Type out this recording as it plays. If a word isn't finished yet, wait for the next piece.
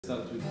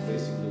Start with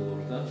praising the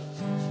Lord. Huh?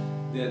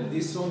 Then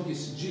this song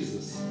is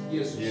Jesus.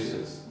 Yes.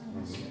 Jesus.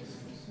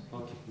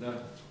 Okay. Now.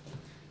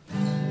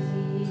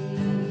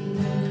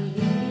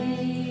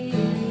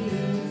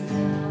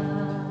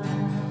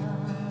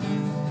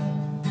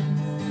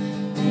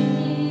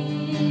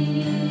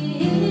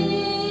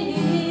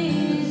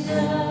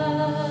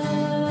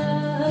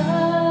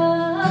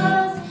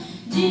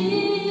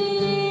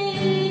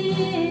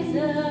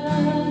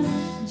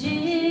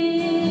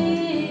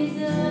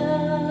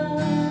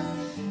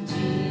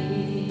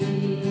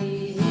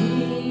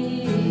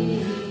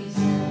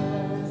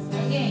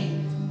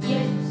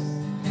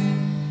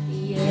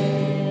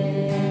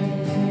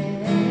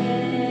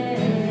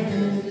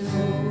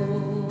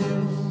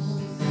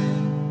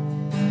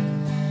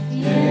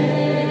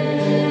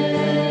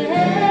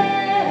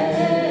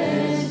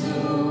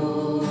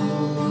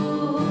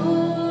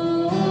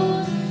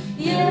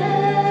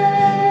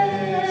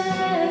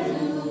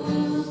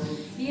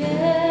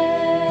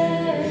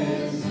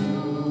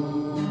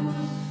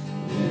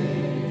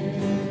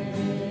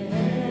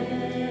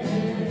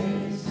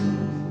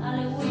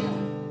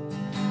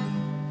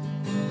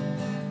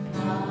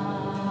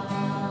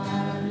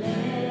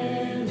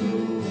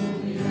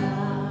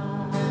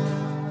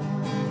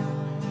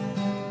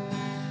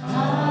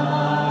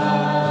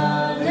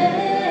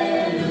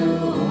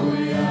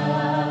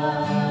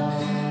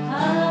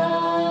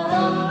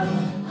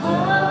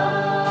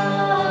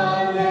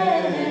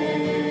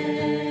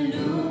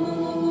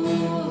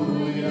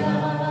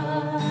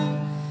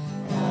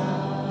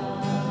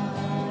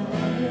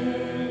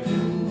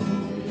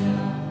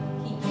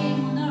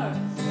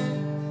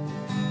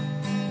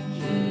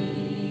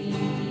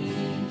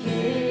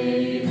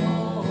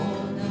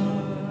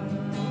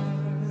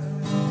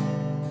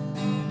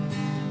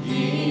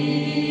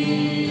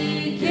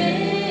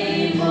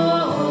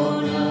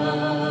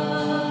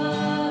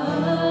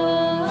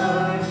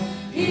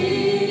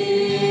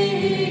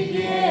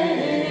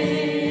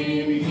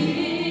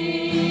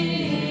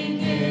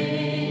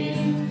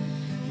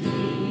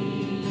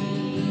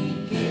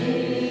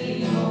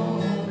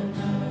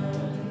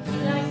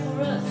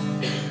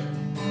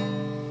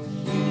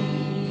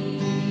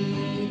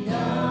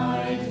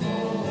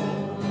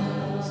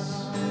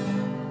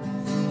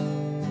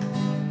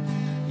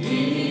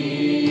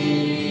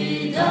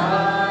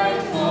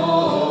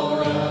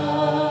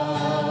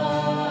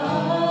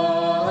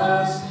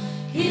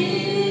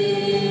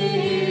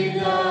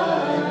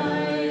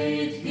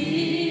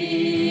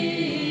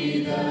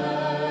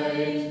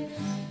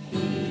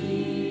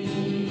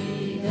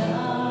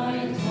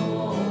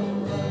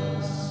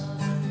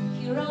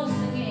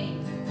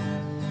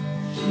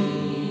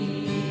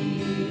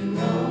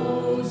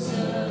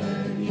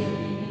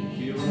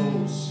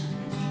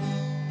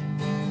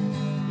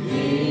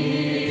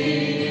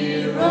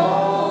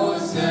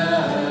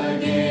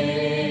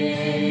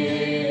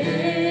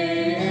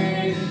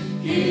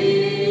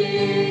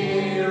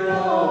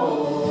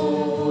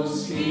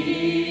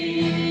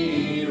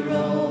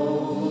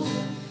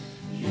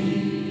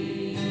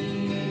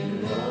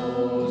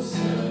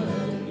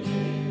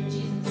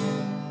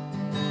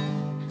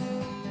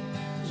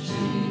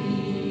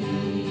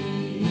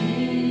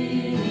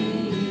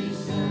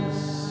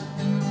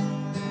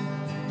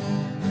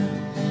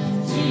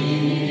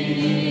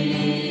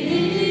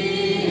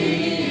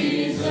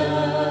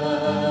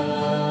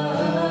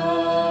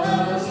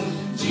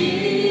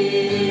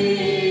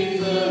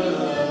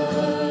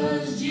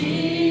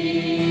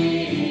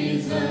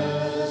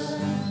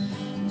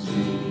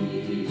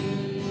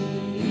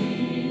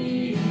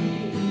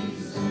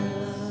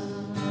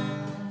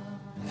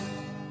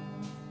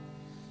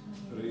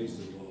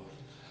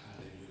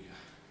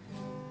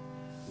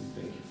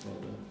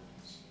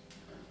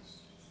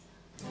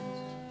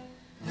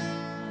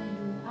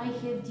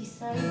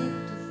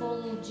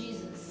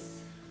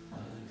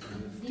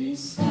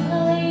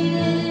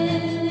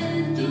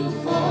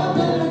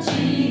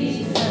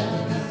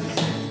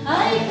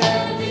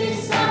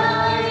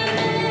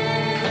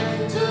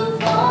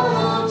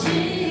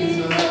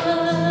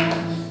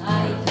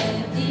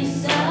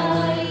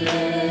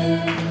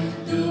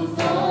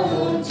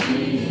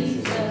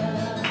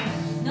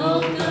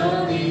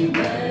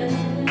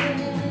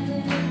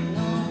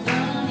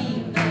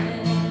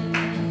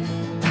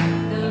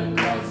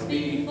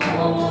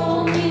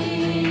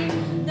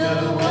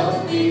 The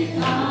world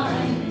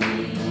behind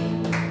me.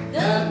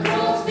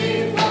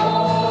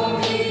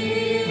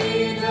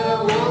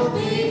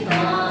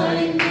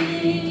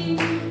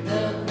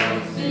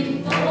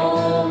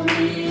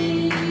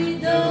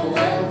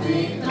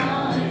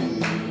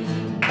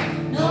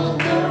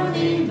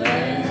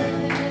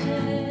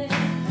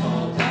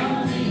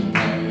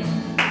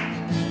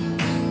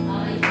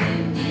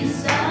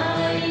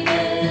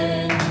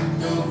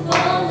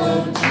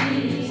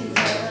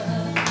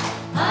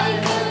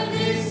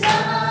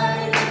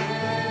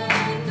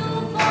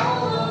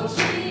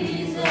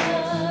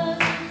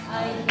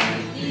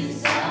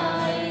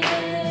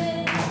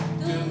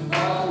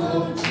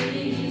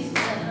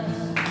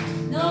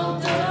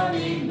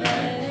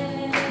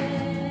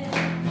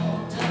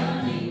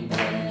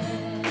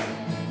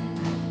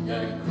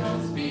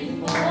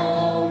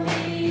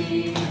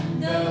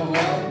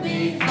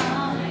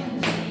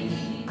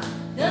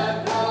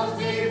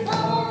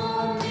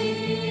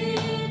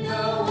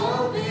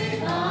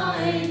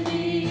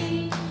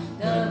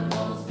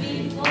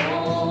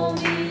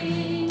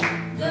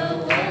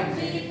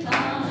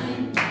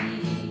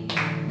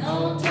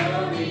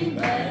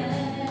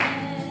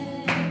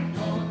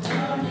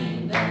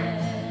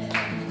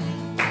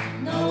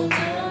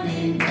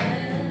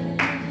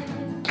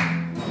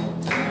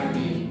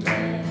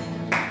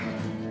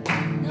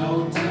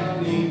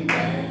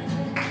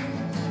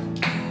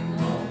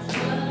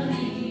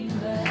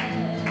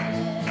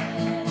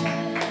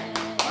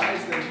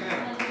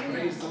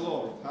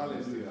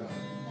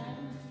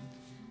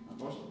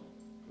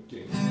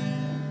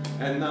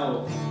 And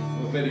now,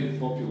 a very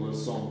popular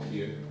song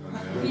here.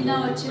 In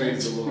our church.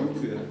 Praise the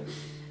Lord. Yeah.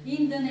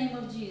 In the name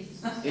of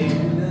Jesus.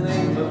 In the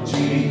name of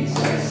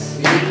Jesus.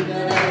 In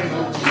the name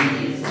of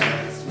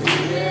Jesus. We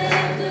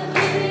have the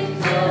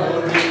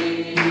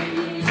victory.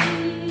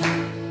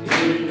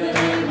 In the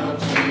name of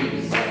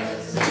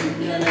Jesus. In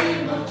the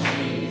name of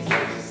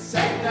Jesus.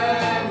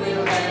 Satan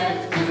will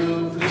have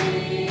to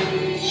flee.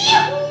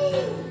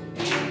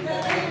 In the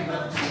name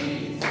of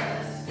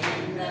Jesus.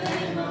 In the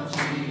name of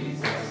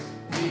Jesus.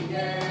 We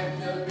have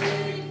the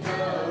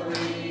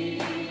victory.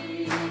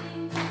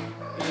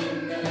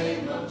 In the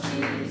name of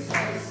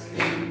Jesus.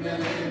 In the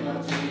name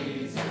of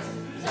Jesus.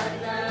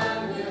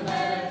 Satan will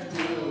have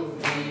to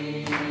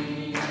flee.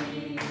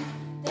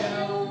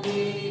 Tell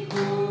me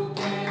who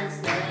can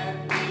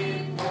stand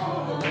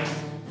before us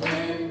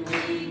when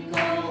we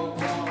call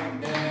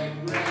on that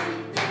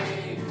great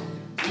name.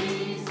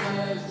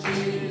 Jesus,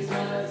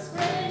 Jesus,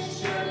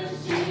 precious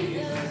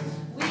Jesus,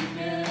 we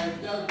have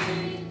the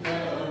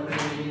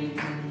victory.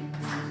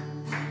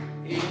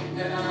 In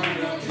the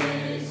name of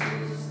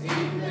Jesus,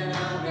 in the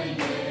name of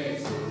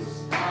Jesus,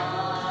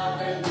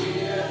 haben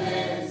wir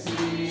den Sieg. In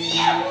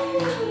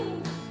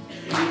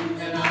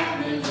the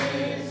name of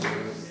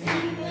Jesus,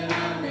 in the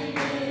name of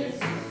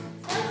Jesus,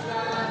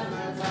 Satan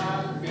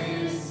hat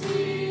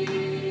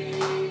besiegt.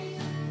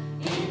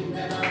 In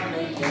the name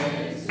of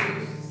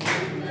Jesus,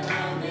 in the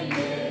name of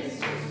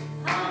Jesus,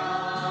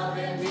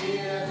 haben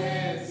wir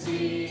den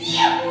Sieg.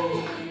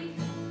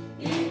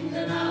 In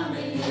the name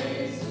of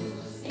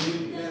Jesus,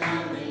 in the name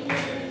of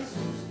Jesus,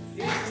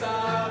 ist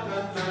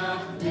Satan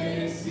hat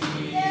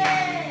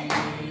besiegt.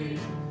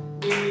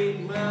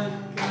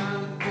 Niemand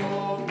kann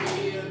vor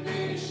mir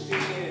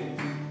bestehen,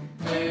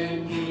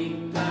 wenn ich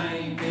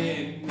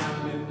deinen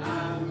Namen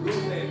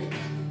anrufe.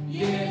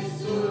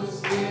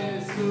 Jesus,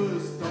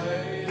 Jesus,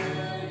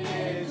 teurer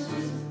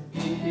Jesus,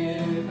 in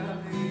dir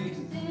hab ich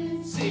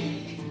den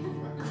Sieg.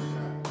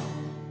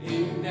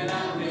 In der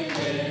Name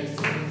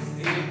Jesus,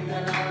 in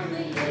der Name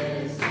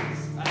Jesus,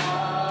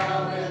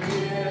 haben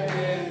wir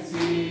den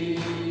Sieg.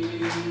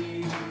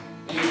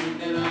 In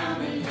der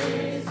Name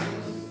Jesus,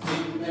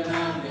 in der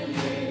Name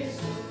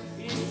Jesus,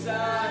 ist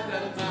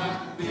Satan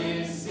macht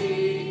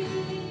besiegt.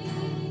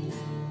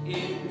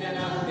 In der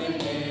Name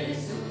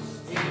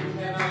Jesus, in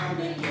der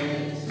Name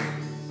Jesus,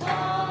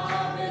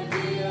 haben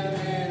wir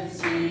den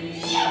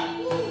Sieg.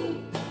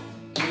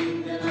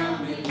 In der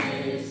Name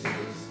Jesus,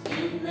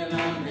 in der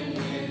Name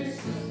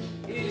Jesus,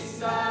 ist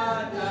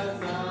Satan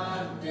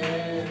macht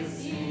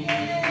besiegt.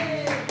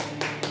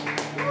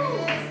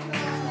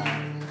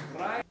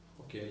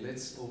 Okay,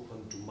 let's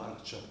open to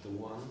Mark chapter 1,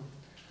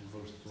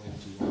 verse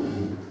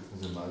 21.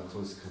 Also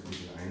Markus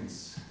Kapitel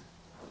 1,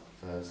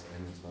 Vers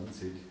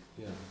 21.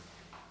 Ja,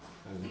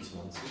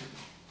 21.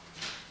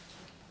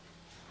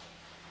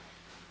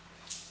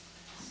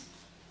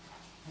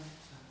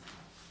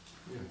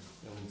 Ja,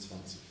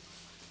 21.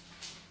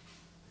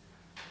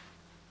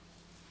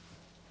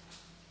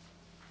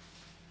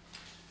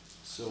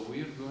 So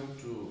we're going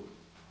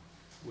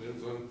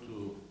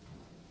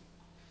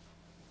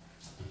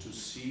to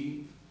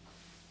see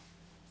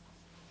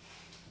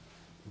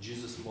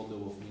Jesus'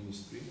 model of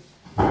ministry.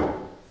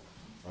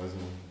 Also,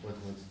 what?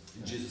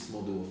 Jesus'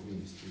 model of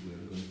ministry.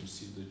 We're going to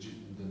see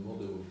the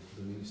model of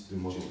the ministry The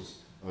of model. Jesus.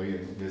 Okay,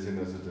 wir sehen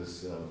also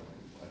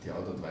die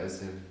Art und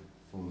Weise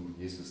von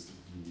Jesus,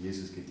 wie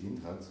Jesus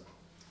gedient hat.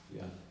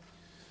 Yeah.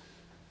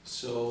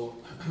 So,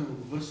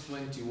 verse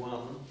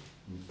 21,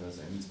 In Vers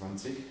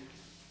 21,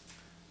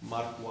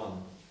 Mark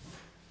 1.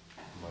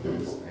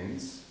 Markus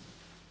 1.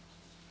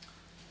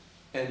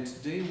 And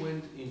they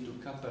went into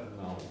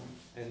Capernaum,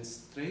 and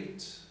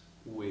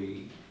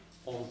straightway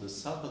on the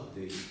Sabbath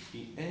day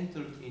he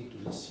entered into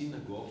the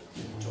synagogue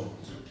and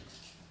taught.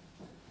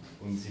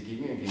 Und sie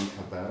gingen gegen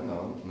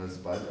Kapernaum, und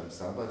alsbald am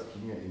Sabbat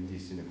ging er in die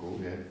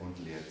Synagoge und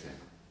lehrte.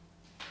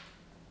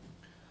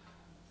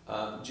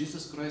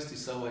 Jesus Christ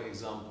is our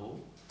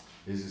example,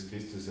 Jesus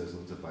Christus ist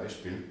unser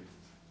Beispiel,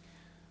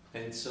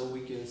 and so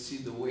we can see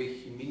the way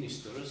he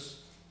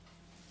ministers,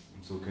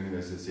 und so können wir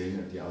also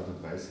sehen, die Art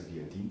und Weise, wie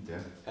er diente,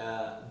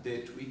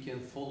 that we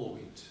can follow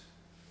it.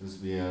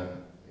 dass wir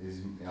es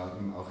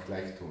ihm auch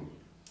gleich tun.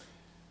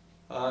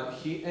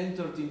 He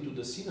entered into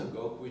the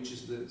synagogue, which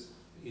is the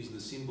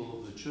symbol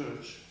of the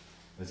church,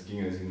 Es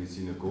ging also in die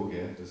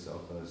Synagoge, das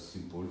auch als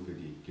Symbol für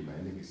die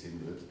Gemeinde gesehen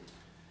wird.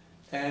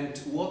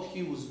 And what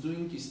he was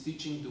doing is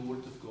teaching the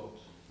Word of God.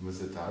 Und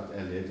was er tat,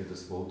 er lehrte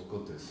das Wort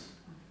Gottes.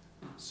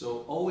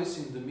 So always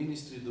in the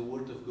ministry the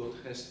Word of God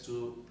has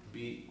to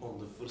be on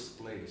the first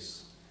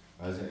place.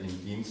 Also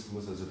im Dienst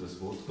muss also das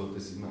Wort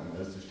Gottes immer an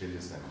erster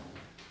Stelle sein.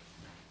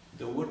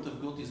 The Word of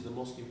God is the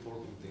most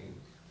important thing.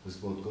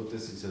 Das Wort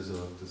Gottes ist also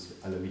das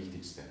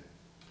Allerwichtigste.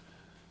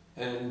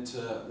 And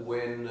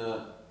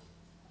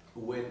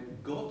when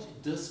God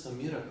does a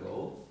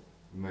miracle,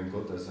 Und wenn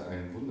Gott also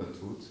ein Wunder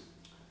tut,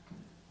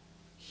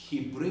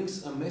 He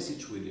brings a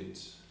message with it.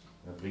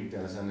 dann bringt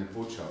er also eine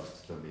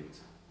Botschaft damit.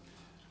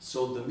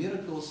 So the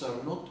miracles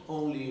are not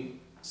only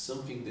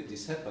something that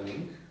is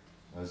happening,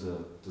 Also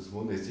das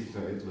Wunder ist nicht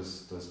nur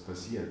etwas, das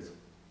passiert,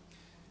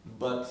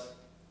 but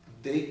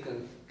they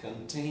can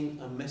contain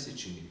a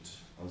message in it.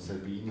 aber sie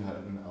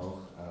beinhalten auch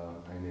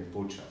eine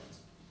Botschaft.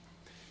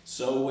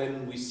 So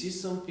when we see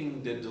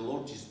something that the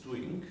Lord is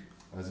doing,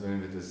 Also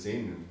wenn wir das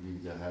sehen, wie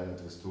der Herr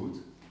etwas tut,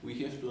 we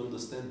have to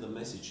understand the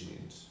message in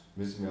it.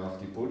 müssen wir auch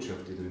die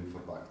Botschaft, die darin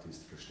verpackt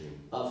ist, verstehen.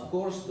 Of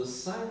course, the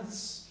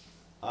signs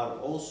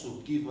are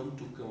also given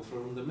to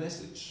confirm the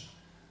message.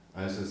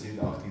 Also sind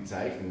auch die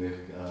Zeichen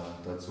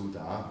dazu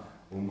da,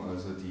 um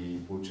also die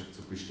Botschaft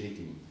zu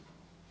bestätigen.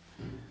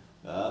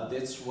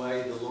 That's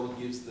why the Lord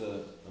gives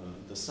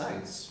the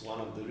signs,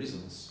 one of the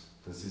reasons.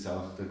 Das ist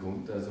auch der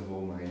Grund, also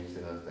warum eigentlich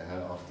der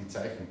Herr auch die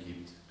Zeichen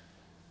gibt.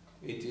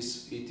 It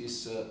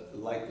is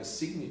like a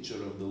signature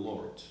of the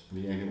Lord.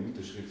 Wie eine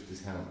Unterschrift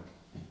des Herrn.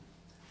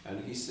 And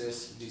He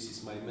says, this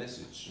is my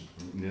message.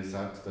 Und er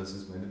sagt, das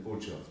ist meine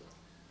Botschaft.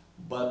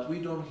 But we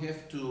don't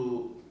have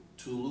to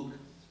look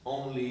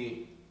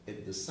only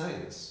at the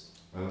signs,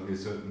 Aber wir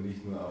sollten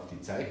nicht nur auf die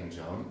Zeichen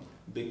schauen,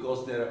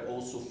 because there are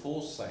also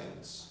false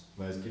signs.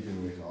 weil es gibt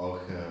nämlich auch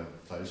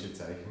falsche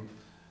Zeichen.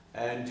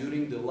 And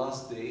during the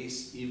last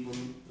days,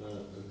 even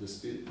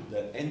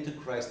the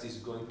Antichrist is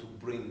going to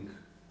bring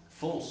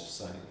false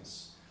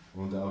signs.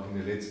 Und auch in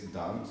den letzten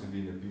Tagen, so wie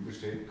in der Bibel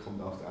steht,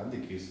 kommt auch der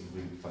Antichrist und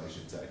bringt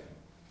falsche Zeichen.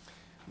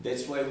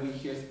 That's why we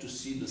have to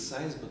see the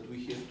signs, but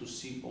we have to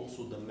see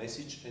also the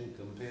message and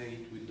compare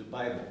it with the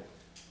Bible.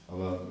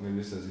 Aber wir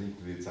müssen also nicht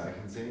nur die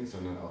Zeichen sehen,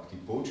 sondern auch die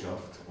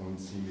Botschaft und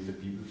sie mit der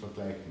Bibel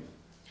vergleichen.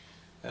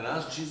 And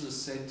as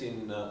Jesus said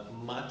in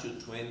Matthew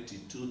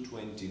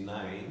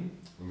 22:29,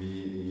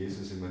 Wie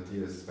Jesus in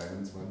Matthäus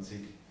 22,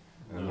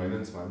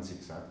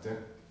 29 sagte,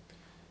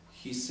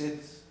 He said,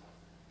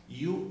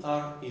 "You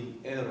are in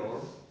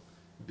error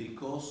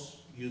because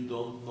you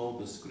don't know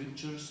the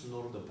scriptures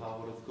nor the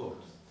power of God."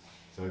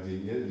 sagte,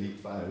 ihr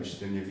liegt falsch,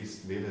 denn ihr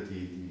wisst weder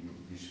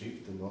die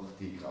Schriften noch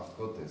die Kraft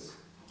Gottes.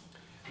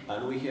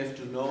 And we have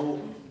to know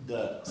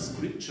the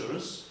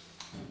scriptures,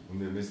 Und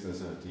wir müssen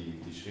also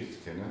die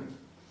Schrift kennen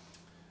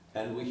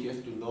and we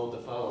have to know the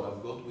power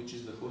of God, which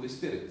is the Holy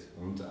Spirit.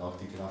 und auch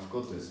die Kraft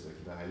Gottes,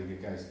 welche der Heilige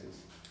Geist ist.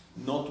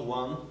 Not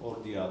one or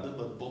the other,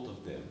 but both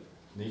of them.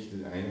 Nicht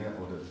das eine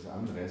oder das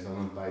andere,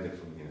 sondern beide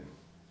von ihnen.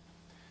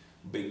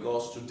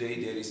 Because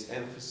today there is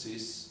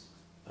emphasis,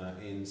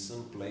 in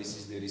some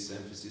places there is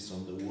emphasis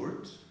on the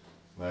word,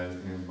 Weil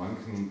in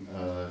manchen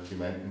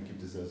Gemeinden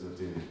gibt es also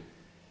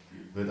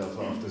wird auch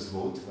auf das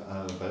Wort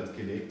Wert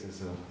gelegt,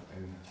 also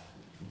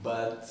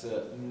but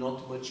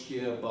not much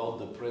care about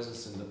the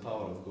presence and the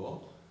power of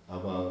God.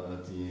 aber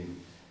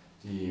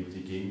die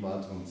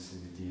Gegenwart und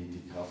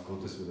die Kraft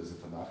Gottes wird also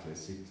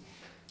vernachlässigt.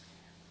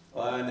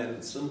 And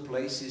in some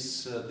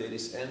places there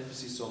is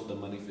emphasis on the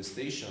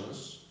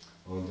manifestations,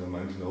 Und an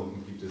manchen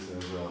Orten gibt es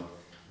also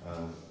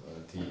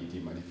die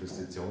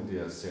Manifestation, die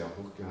ja sehr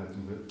hoch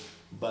gehalten wird,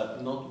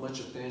 but not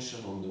much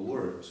attention on the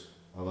word.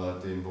 aber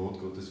dem Wort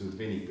Gottes wird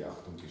wenig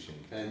Beachtung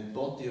geschenkt. And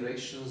both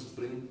directions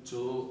bring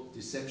to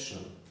deception.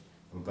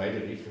 Und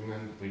beide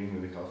Richtungen bringen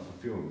nämlich auch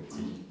Verführung mit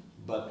sich.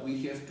 But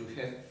we have to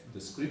have the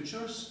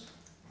scriptures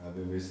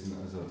Wir müssen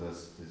also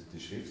die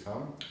Schrift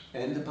haben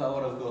and the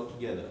power of God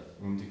together.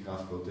 und die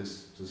Kraft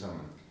Gottes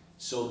zusammen.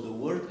 So the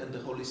word and the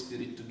Holy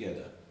Spirit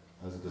together.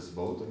 Also das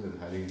Wort und den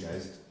Heiligen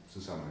Geist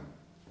zusammen.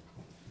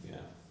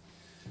 Yeah.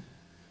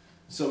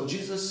 So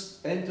Jesus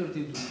entered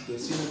into the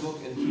synagogue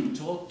and he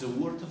taught the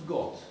word of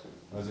God.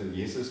 Also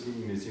Jesus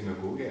ging in die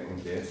Synagoge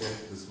und lehrte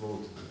das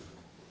Wort.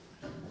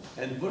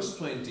 And verse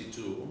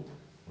 22,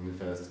 Und in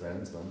Vers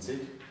 22,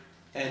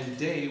 and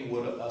they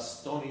were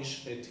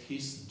astonished at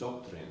his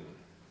doctrine.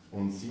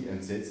 und sie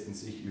entsetzten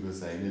sich über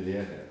seine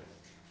Lehre.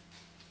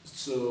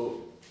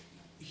 So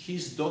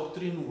his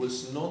doctrine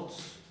was not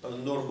a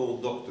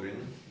normal doctrine.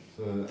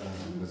 So,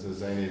 also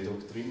seine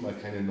Doktrin war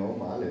keine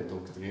normale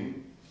Doktrin,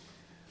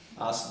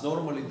 As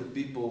normally the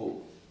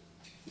people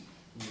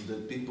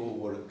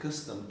were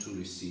accustomed to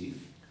receive.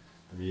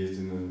 wie es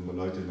die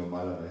Leute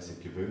normalerweise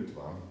gewöhnt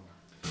waren.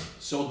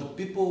 So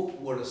the people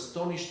were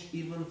astonished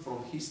even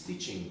from his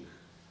teaching.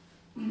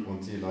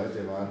 Und die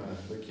Leute waren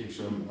wirklich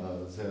schon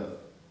sehr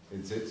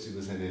entsetzt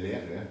über seine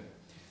Lehre,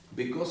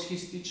 Because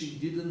his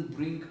teaching didn't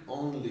bring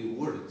only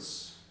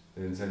words,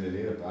 denn seine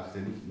Lehre brachte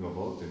nicht nur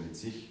Worte mit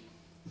sich,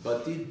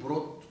 but it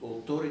brought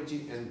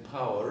authority and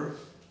power,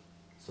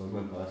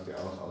 sondern brachte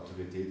auch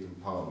Autorität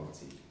und Power mit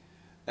sich.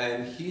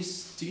 And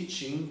his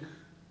teaching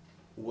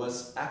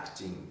was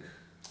acting.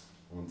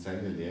 Und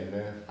seine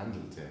Lehre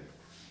handelte.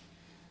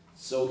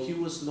 So he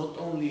was not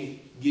only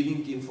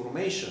giving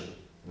information,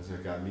 Also er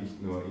gab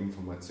nicht nur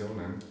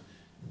Informationen,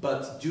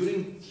 but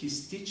during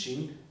his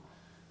teaching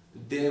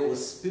there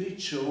was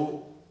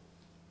spiritual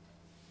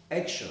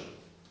action.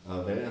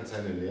 aber während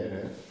seiner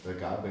Lehre, da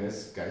gab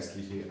es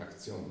geistliche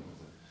Aktionen.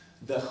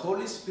 The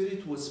Holy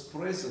Spirit was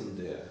present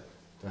there.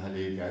 Der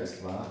Heilige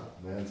Geist war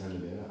während seiner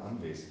Lehre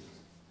anwesend.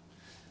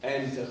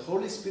 And the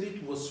Holy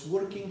Spirit was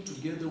working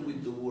together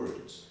with the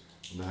Word.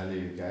 Und der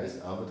Heilige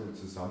Geist arbeitet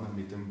zusammen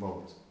mit dem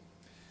Wort.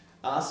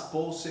 As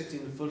Paul said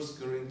in 1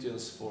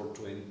 Corinthians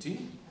 4:20,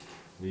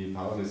 Wie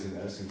Paulus in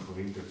 1.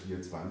 Korinther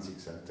 4,20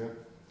 sagte,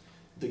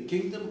 the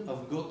kingdom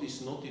of God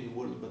is not in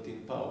word but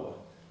in power.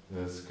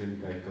 das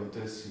Königreich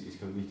Gottes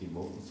ist Gott nicht in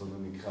Worten,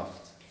 sondern in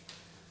Kraft.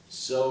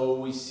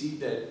 So we see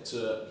that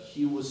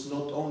he was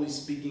not only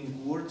speaking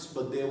words,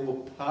 but there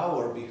were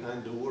power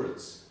behind the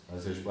words.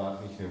 Also er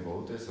sprach nicht nur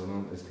Worte,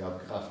 sondern es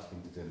gab Kraft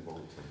hinter den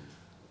Worten.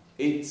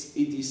 It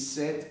is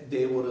said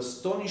they were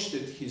astonished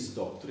at his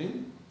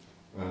doctrine.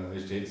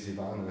 Es steht, sie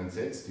waren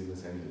entsetzt über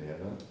seine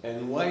Lehre.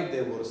 And why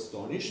they were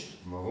astonished?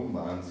 Warum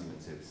waren sie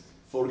entsetzt?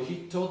 For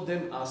he taught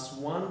them as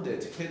one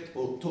that had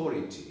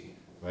authority.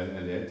 Weil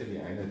er lehrte wie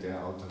einer,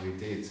 der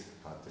Autorität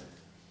hatte.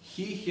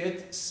 He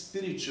had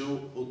spiritual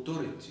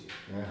authority.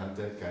 Er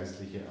hatte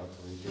geistliche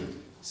Autorität.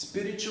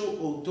 Spiritual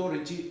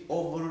authority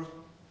over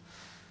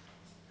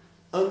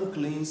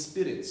unclean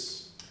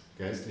spirits.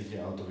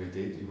 Geistliche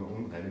Autorität über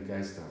unreine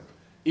Geister.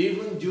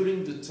 Even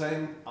during the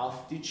time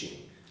of teaching.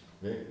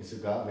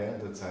 Sogar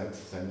während der Zeit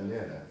seiner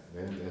Lehre,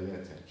 während er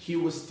lehrte. He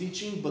was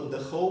teaching, but the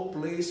whole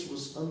place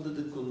was under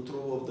the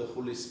control of the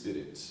Holy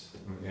Spirit.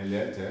 Er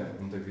lehrte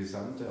und der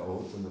gesamte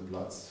Ort und der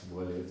Platz,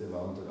 wo er lehrte,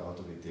 war unter der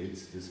Autorität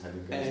des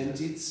Heiligen And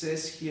Geistes. it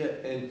says here,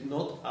 and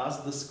not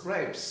as the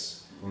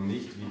scribes. Und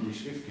nicht wie die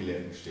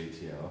Schriftgelehrten steht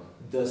hier auch.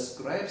 The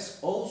scribes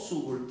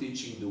also were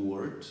teaching the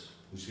word,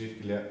 Die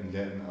Schriftgelehrten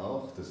lehrten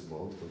auch das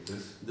Wort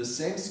Gottes, the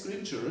same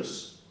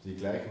scriptures, die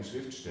gleichen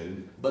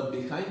Schriftstellen, but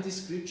behind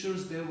these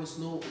scriptures there was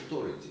no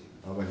authority.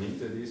 aber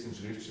hinter diesen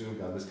Schriftstellen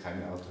gab es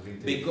keine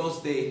Autorität,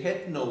 Because they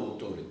had no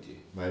authority.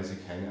 weil sie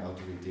keine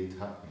Autorität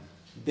hatten.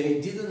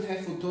 They didn't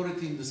have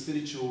authority in the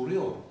spiritual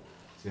realm.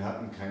 Sie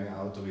hatten keine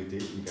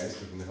Autorität im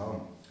geistlichen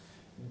Raum.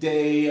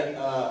 They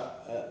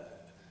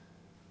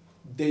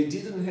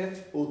didn't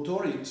have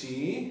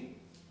authority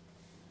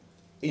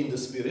in the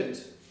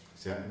spirit,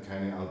 Sie hatten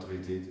keine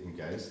Autorität im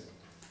Geist,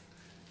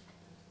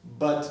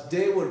 but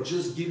they were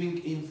just giving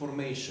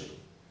information.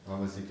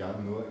 aber sie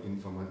gaben nur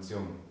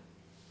Information.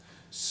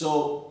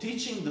 So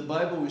teaching the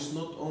Bible is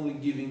not only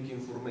giving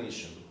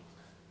information,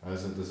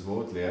 Also das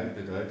Wort lernen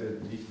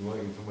bedeutet nicht nur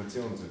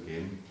Information zu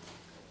geben,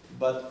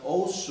 but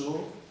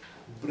also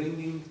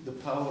bringing the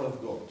power of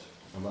God.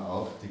 aber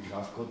auch die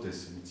Kraft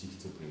Gottes mit sich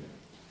zu bringen.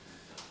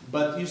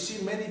 But you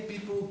see, many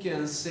people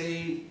can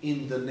say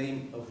in the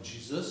name of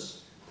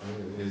Jesus.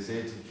 Ihr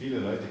seht, viele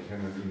Leute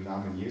können im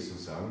Namen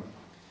Jesus sagen,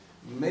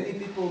 Many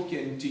people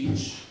can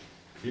teach,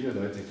 viele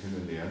Leute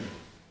können lernen,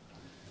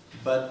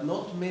 but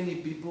not many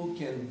people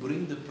can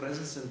bring the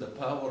presence and the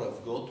power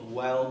of God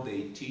while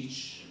they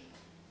teach.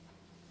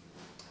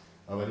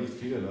 aber nicht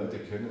viele Leute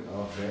können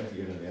auch während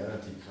ihrer Lehre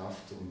die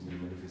Kraft und die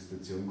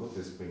Manifestation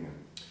Gottes bringen.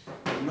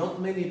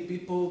 Not many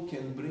people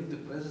can bring the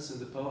presence and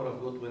the power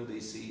of God when they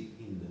say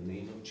in the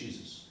name of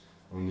Jesus.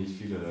 Und nicht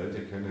viele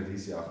Leute können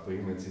diese auch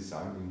bringen, wenn sie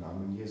sagen im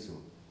Namen Jesu.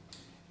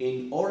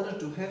 In order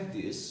to have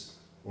this,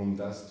 Um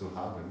das zu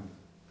haben,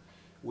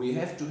 we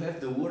have to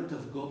have the Word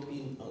of God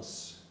in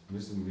us.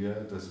 müssen wir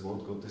das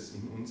Wort Gottes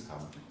in uns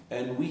haben.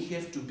 And we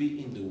have to be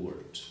in the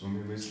Word. Und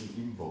wir müssen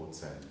im Wort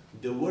sein.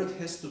 The Word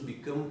has to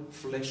become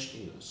flesh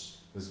in us.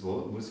 Das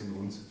Wort muss in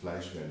uns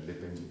Fleisch werden,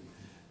 lebendig.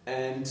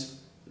 And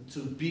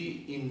to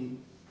be in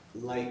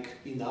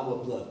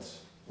our blood.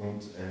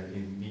 Und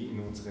wie in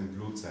unserem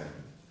Blut sein.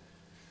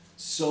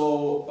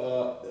 So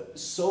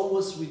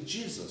was with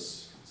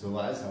Jesus. So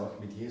war es auch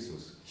mit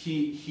Jesus.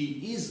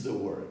 He is the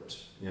Word.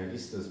 Er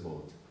ist das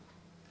Wort.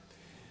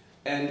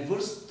 And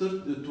verse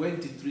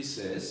 23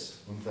 says,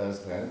 Und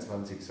Vers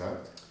 23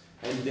 sagt,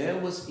 and there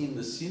was in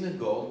the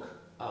synagogue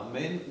a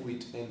man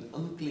with an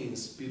unclean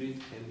spirit,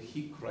 and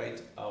he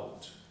cried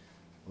out.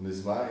 und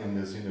es war in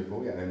der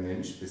Synagoge ein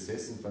Mensch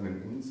besessen von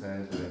einem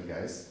unreinen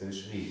Geist, der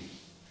schrie.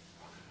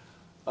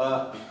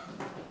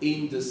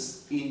 In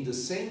the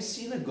same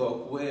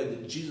synagogue where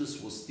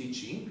Jesus was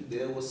teaching,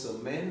 there was a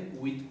man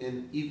with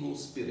an evil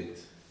spirit.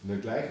 In der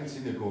gleichen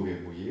Synagoge,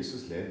 wo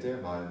Jesus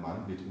lehrte, war ein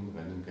Mann mit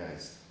unreinem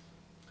Geist.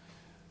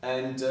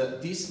 And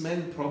this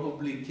man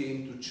probably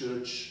came to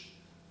church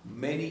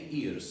many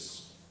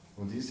years.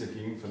 Und dieser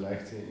ging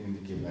vielleicht in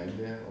die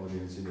Gemeinde oder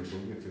in die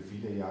Synagoge für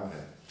viele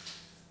Jahre.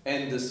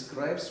 And the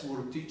scribes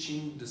were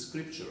teaching the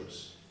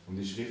scriptures. Und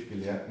die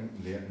Schriftgelehrten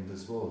lehrten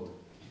das Wort.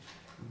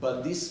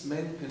 But this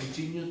man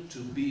continued to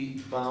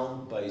be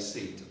bound by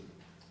Satan.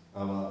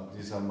 Aber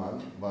dieser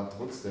Mann war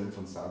trotzdem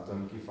von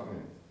Satan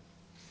gefangen.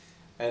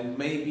 And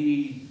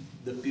maybe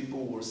the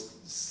people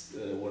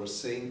were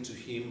saying to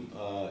him,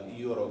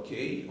 "You are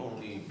okay,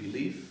 only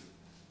believe."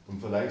 Und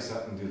vielleicht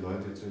sagten die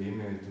Leute zu ihm,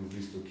 du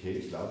bist okay,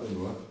 glaube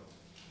nur.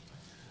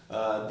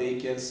 They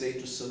can say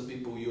to some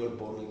people, "You are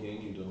born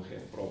again, you don't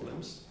have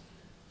problems."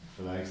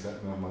 Vielleicht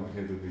sagten auch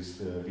manche, du bist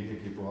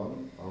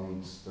wiedergeboren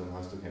und dann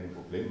hast du keine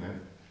Probleme.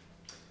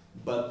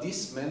 But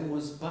this man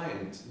was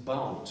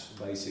bound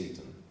by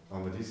Satan.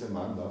 Aber dieser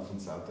Mann war von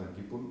Satan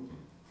gebunden.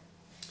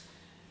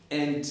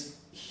 And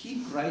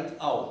he cried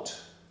out.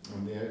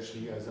 Und er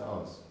schrie also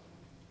aus.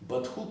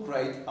 But who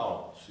cried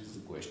out is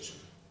the question.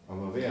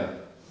 Aber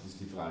wer, ist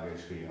die Frage,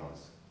 schrie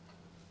aus?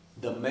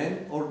 The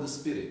man or the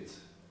spirit?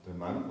 Der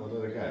Mann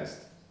oder der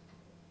Geist?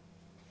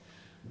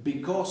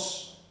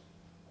 Because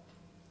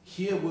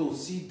here we'll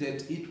see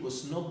that it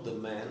was not the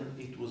man,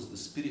 it was the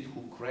spirit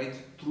who cried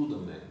through the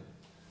man.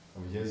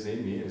 Aber hier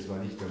sehen wir, es war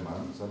nicht der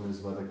Mann, sondern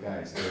es war der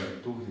Geist,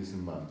 der durch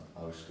diesen Mann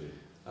ausschrie.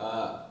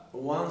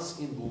 Once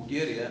in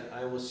Bulgaria,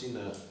 I was in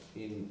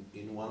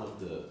one of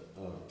the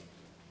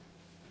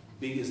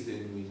biggest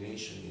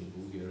denomination in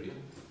Bulgaria.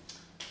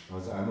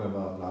 Also einmal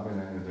war Blam in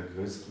einer der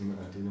größten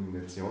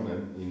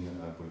Denominationen in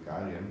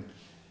Bulgarien.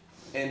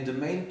 And the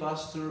main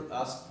pastor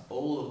asked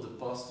all of the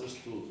pastors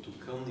to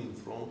come in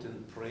front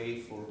and pray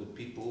for the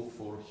people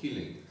for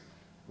healing.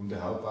 Und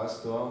der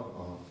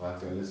Hauptpastor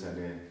fragte alle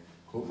seine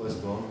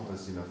Co-Pastoren,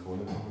 dass sie nach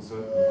vorne kommen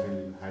sollten,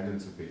 um für Heilung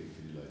zu beten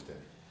für die Leute.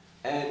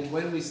 And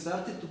when we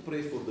started to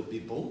pray for the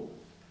people,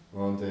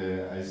 und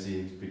als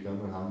sie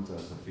begonnen haben,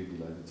 also für die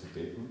Leute zu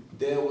beten,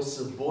 there was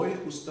a boy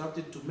who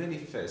started to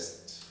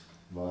manifest.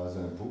 War also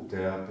ein Bub,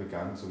 der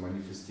begann zu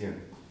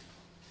manifestieren.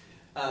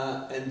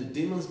 And the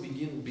demons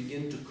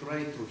began to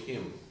cry through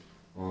him.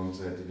 Und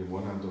die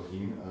Dämonen haben durch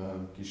ihn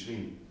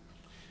geschrien.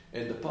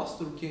 And the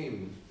pastor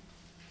came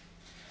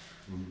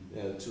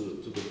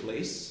to the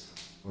place.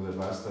 Und der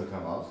Pastor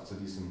kam auch zu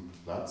diesem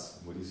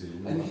Platz, wo diese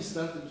Jungen And waren. he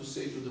started to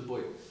say to the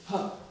boy,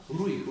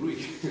 ruhig,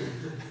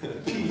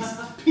 peace,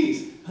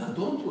 peace,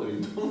 don't worry.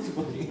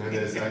 Und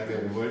er sagte,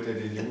 er wollte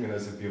den Jungen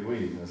also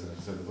beruhigen, also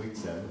er soll ruhig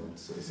sein und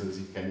er soll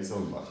sich keine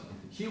Sorgen machen.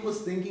 He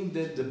was thinking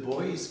that the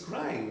boy is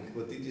crying,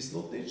 but it is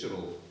not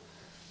natural.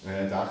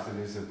 Er dachte,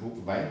 dieser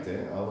Bub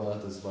weinte, aber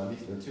das war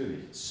nicht natürlich.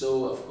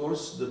 So of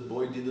course the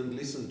boy didn't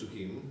listen to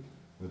him.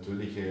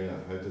 Natürlich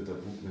hörte der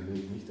Bub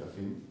natürlich nicht auf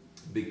ihn.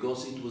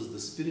 Because it was the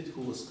spirit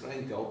who was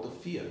crying out of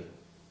fear.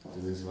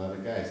 Das war der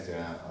Geist,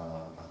 der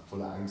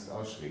voller Angst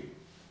ausschrie.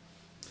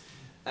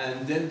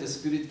 And then the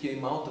spirit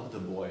came out of the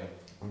boy.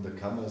 Und da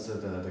kam also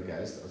der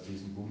Geist aus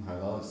diesem Buben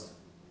heraus.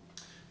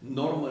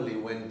 Normally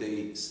when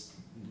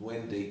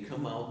they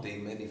come out, they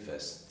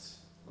manifest.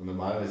 Und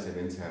normalerweise,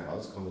 wenn sie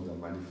herauskommen, dann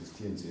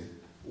manifestieren sie.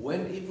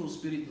 When evil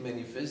spirit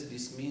manifests,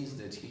 this means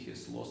that he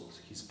has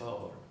lost his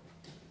power.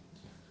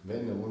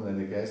 Wenn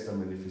unreine Geister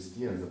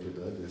manifestieren, dann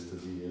bedeutet es,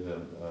 dass sie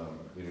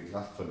ihre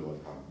Kraft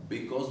verloren haben.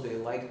 Because they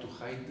like to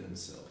hide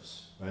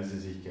themselves. Weil sie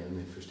sich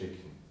gerne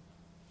verstecken.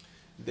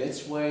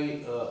 That's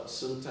why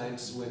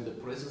sometimes when the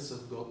presence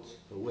of God,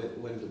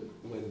 when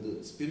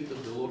the Spirit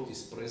of the Lord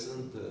is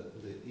present,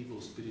 the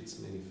evil spirits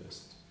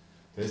manifest.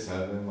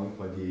 Deshalb, wenn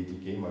manchmal die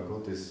Gegenwart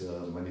Gottes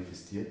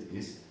manifestiert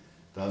ist,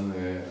 dann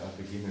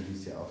beginnen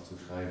diese auch zu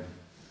schreien.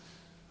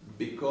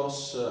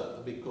 Because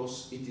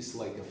it is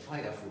like a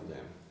fire for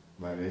them.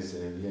 Weil es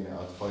wie eine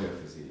Art Feuer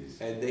für sie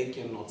ist. And they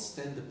cannot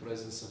stand the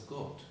presence of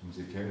God. Und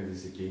sie können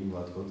diese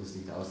Gegenwart Gottes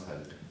nicht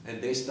aushalten.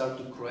 And they start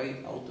to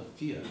cry out of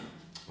fear.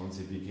 Und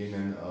sie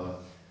beginnen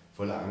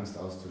voller Angst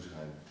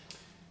auszuschreien.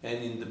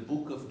 And in the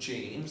book of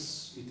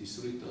James, it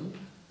is written,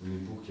 Und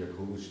im Buch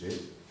Jakobus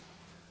steht,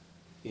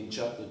 in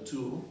chapter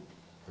 2,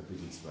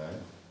 Kapitel 2,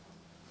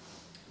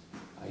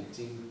 I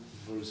think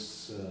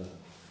verse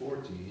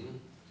 14,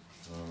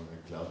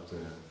 ich glaube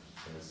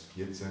Vers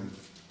 14,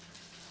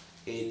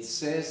 it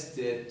says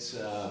that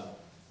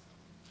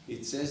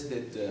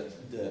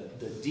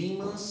the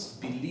demons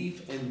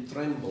believe and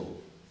tremble.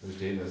 da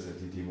steht also,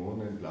 die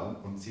Dämonen glauben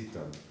und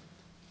zittern.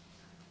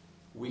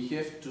 We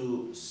have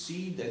to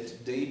see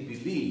that they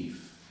believe.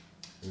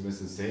 Wir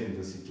müssen sehen,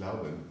 dass sie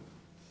glauben.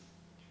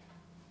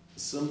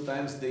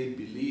 Sometimes they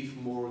believe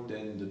more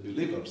than the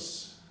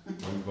believers.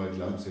 Manchmal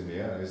glauben sie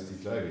mehr als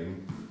die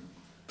Gläubigen.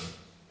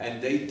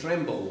 And they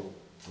tremble.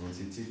 Und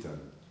sie zittern.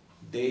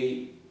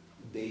 They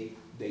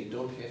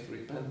don't have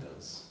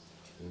repentance.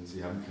 Und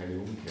sie haben keine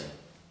Umkehr.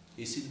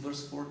 Is it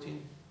verse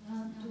 14?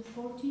 To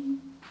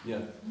 14? Yeah.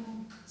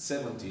 No.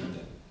 17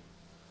 then.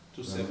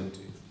 To 17.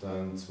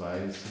 Dann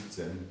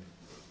 2,17.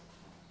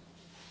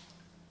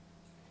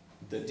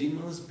 The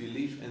demons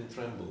believe and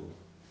tremble.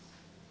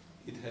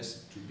 It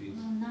has to be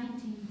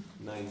 19.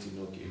 19,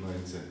 okay.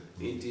 19.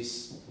 It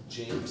is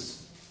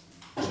James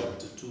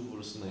chapter 2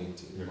 verse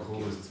 19.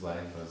 Jakobus 2,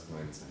 Vers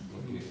 19.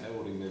 Okay, I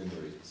will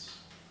remember it.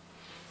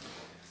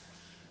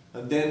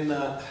 And then,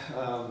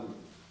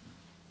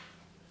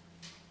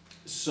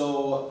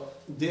 so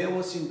there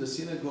was in the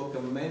synagogue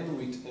a man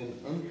with an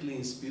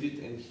unclean spirit,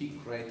 and he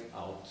cried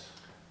out.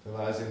 Da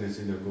war also in der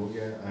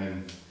Synagoge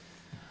ein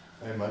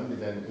Mann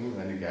mit einem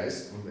unreinen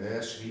Geist und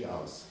er schrie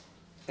aus.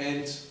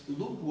 And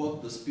look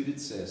what the Spirit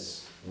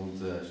says. Und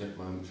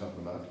schaut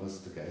mal nach,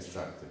 was der Geist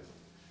sagte.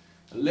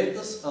 Let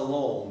us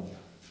alone.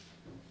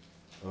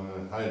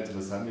 Halt,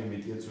 was haben wir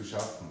mit dir zu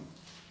schaffen?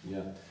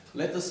 Yeah.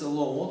 Let us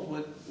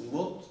alone.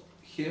 What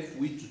have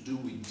we to do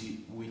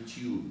with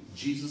you,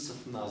 Jesus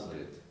of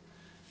Nazareth?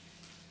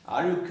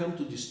 Are you come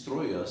to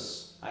destroy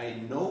us? I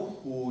know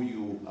who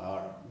you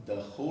are,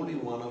 the Holy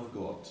One of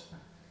God.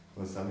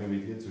 Was haben wir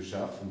mit dir zu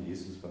schaffen,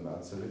 Jesus von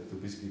Nazareth? Du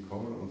bist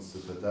gekommen, uns zu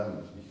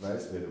verdammen. Ich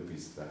weiß, wer du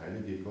bist, der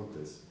Heilige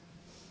Gottes.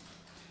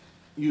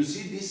 You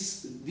see,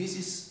 this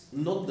is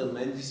not the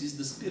man, this is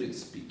the Spirit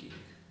speaking.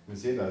 Wir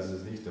sehen also,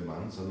 es ist nicht der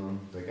Mann, sondern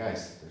der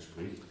Geist, der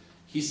spricht.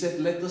 He said,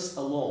 let us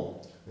alone.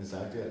 Er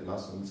sagt ja,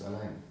 lass uns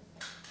allein.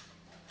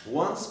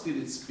 One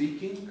Spirit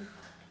speaking,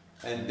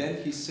 and then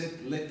he said,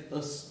 let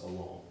us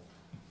alone.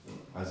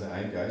 Also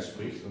ein Geist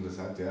spricht und er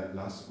sagt ja,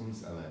 lass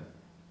uns allein.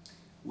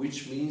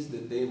 Which means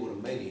that they were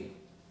many.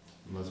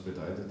 Und was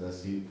bedeutet,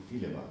 dass sie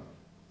viele waren.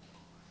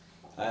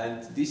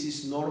 And this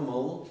is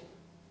normal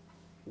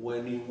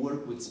when you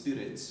work with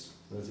spirits.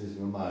 Das ist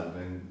normal,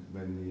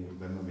 wenn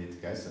man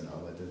mit Geistern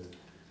arbeitet.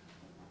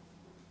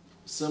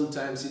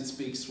 Sometimes it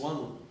speaks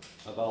one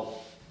about,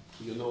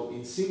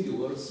 in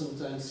singular,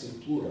 sometimes in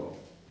plural.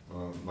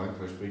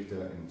 Manchmal spricht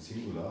er im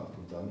Singular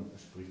und dann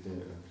spricht er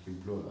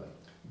im Plural.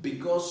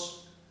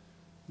 Because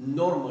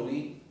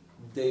normally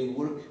they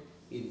work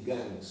in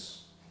gangs.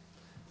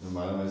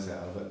 Normalerweise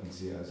arbeiten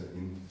sie also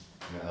in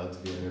einer Art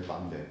wie eine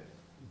Bande.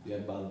 They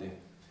are bande.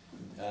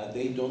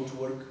 They don't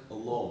work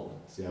alone.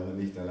 Sie arbeiten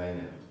nicht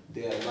alleine.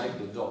 They are like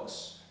the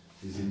dogs.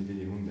 Sie sind wie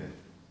die Hunde.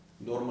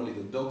 Normally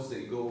the dogs,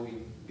 they go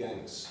in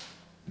gangs.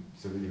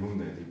 So wie die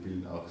Hunde, die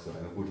bilden auch so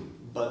einen Rudel.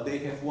 But they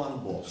have one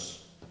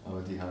boss.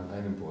 Aber die haben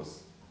einen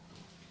Boss.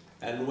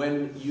 And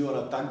when you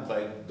are attacked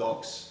by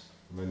dogs,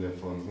 Wenn du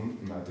von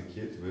Hunden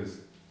attackiert wirst,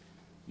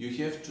 you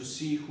have to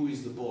see who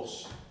is the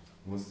boss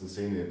musst du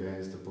sehen, wer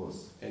ist der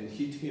Boss. and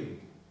hit him.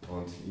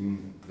 Und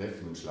ihn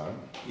treffen und schlagen.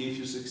 If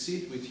you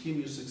succeed with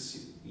him, you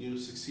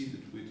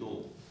succeeded with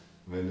all.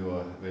 Wenn du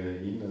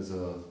ihn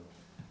also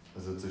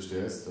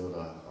zerstörst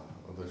oder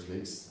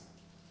schlägst,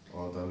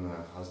 dann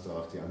hast du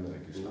auch die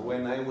anderen geschlagen.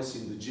 When I was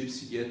in the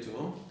gypsy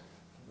ghetto,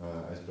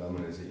 Als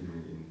Blaumann also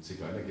im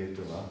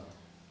Zigeunerghetto war,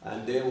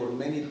 and there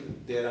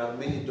are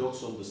many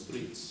dogs on the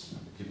streets.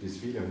 gibt es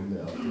viele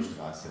Hunde auf der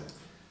Straße.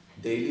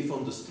 They live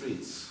on the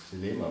streets, Sie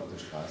leben auf der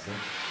Straße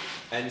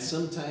and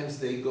sometimes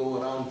they go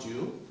around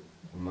you,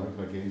 und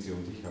manchmal gehen sie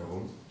um dich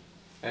herum.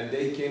 and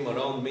they came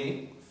around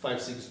me, 5,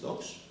 6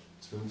 dogs,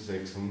 500,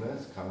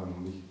 600 kamen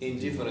um mich in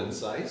different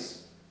size,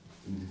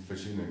 in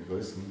verschiedenen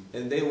Größen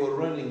and they were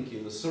running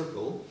in a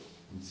circle,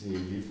 und sie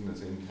liefen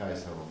also im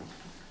Kreis herum.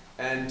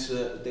 and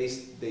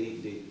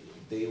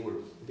they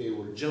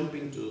were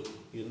jumping to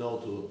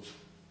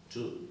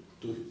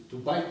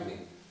bite me.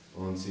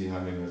 Und sie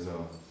haben ihn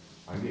also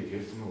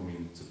angegriffen, um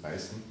ihn zu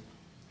beißen.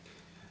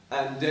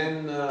 And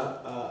then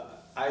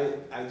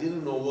I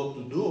didn't know what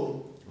to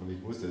do, Und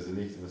ich wusste also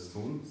nicht, was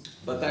tun.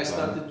 but I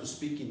started to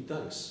speak in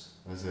tongues.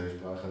 Also er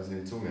sprach also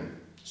in Zungen.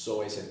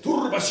 So I said,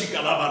 Turba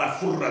shikalabara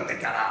furra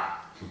tekara.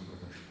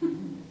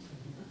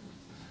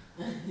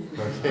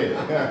 Okay.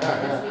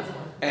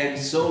 And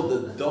so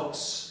the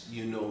dogs,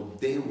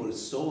 they were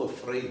so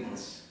afraid,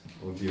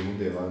 Und die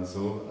Hunde waren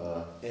so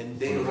and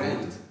they voller ran.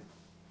 Furcht,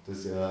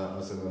 dass sie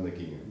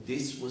auseinandergingen.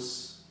 This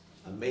was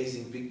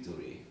amazing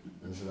victory.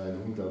 Das war ein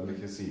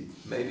unglaublicher Sieg.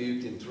 Maybe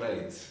you can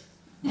try it.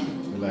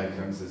 Vielleicht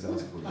haben sie es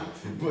ausprobiert.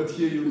 But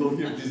here you don't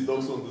hear these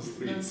dogs on the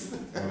streets.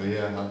 Aber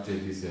hier habt ihr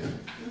diese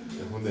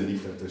Hunde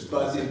nicht auf der But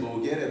Straße. in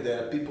Bulgaria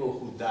there are people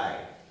who die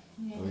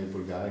Aber in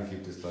Bulgarien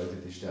gibt es Leute,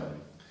 die sterben.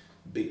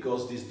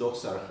 because these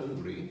dogs are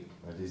hungry,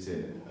 Weil diese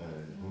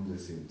Hunde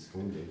sind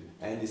hungrig.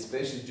 and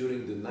especially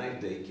during the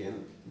night they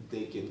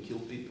can kill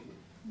people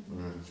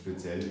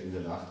Speziell in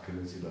der Nacht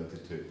können sie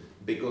Leute töten.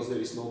 because there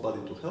is nobody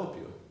to help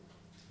you.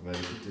 Weil da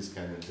gibt es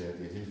keinen, der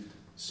dir hilft.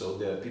 So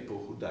there are people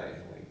who die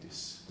like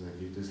this. Da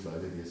gibt es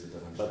Leute, die also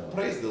daran But sterben.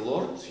 praise the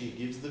Lord, He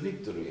gives the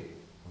victory.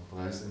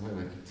 Preis den Herrn,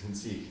 er gibt den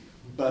Sieg.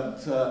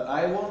 But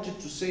I wanted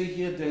to say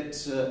here that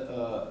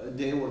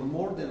there were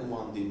more than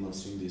one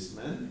demons in this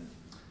man.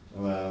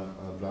 Aber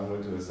Plan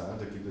wollte was sagen,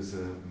 da gibt es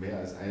mehr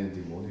als einen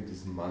Dämon in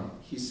diesem Mann.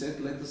 He said,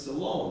 let us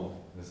alone.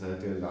 Er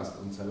sagte, lasst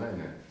uns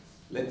alleine.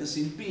 Let us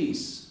in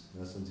peace.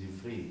 Lasst uns in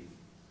Frieden.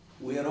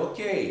 We are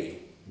okay.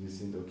 Wir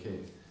sind okay.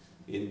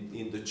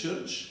 In the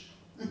church,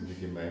 In der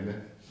Gemeinde,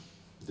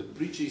 the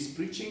preacher is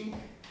preaching.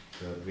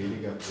 der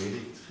Prediger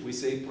predigt. We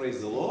say, praise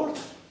the Lord.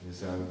 Wir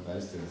sagen,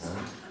 preis den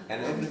Herrn.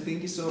 And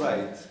everything is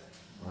alright.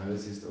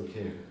 Alles ist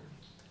okay.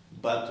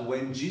 But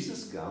when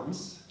Jesus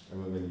comes,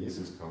 Aber wenn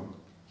Jesus kommt,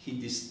 He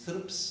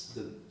disturbs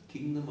the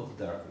kingdom of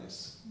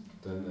darkness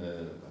dann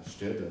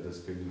stört er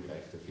das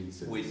Königreich der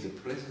Finsternis with the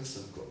presence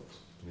of God.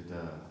 mit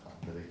der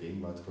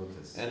Gegenwart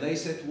Gottes. And I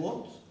said,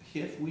 what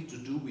have we to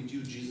do with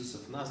you, Jesus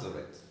of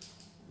Nazareth?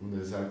 Und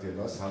er sagte,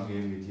 was haben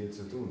wir mit dir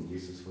zu tun,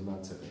 Jesus von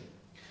Nazareth?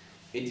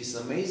 It is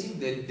amazing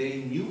that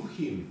they knew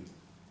Him.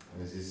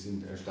 Sie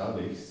sind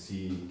erstaunlich,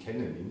 sie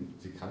kennen ihn,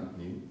 sie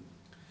kannten ihn.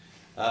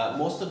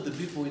 Most of the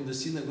people in the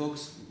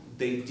synagogues,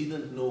 they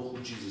didn't know who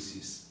Jesus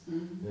is.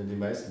 Ja, die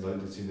meisten Leute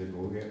in der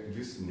Synagoge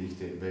wüssten nicht,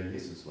 wer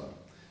Jesus war.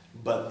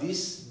 But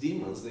these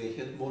demons, they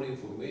had more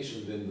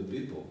information than the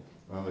people.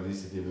 Aber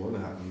diese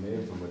Dämonen hatten mehr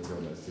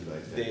Informationen als die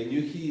Leute. They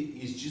knew he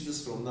is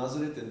Jesus from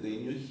Nazareth and they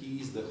knew he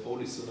is the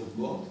Holy Son of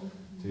God.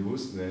 Sie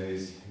wussten,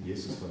 ist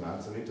Jesus von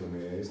Nazareth und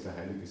ist der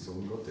heilige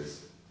Sohn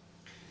Gottes.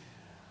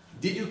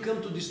 Did you come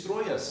to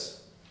destroy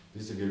us?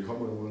 Bist du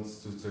gekommen, um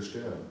uns zu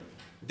zerstören?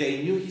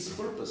 They knew his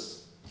purpose.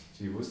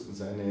 Sie wussten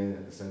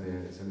seinen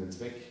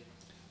Zweck.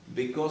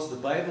 Because the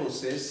Bible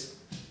says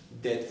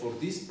that for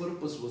this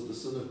purpose was the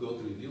Son of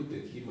God revealed,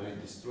 that he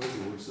might destroy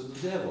the works of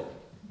the devil.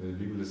 Die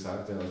Bibel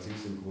sagt ja, aus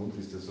diesem Grund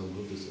ist der Sohn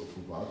Gottes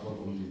offenbart worden,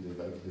 um die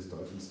Werke des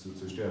Teufels zu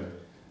zerstören.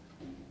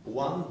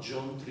 1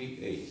 John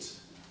 3:8.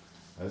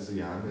 Also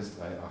Johannes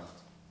 3,8.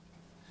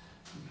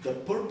 The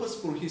purpose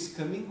for his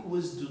coming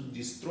was to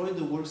destroy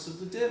the works of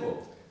the devil.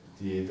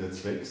 Der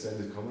Zweck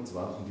seines Kommens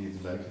war, um die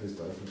Werke des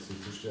Teufels zu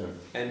zerstören.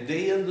 And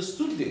they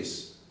understood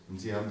this.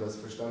 Und sie haben das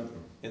verstanden.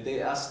 And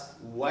they asked,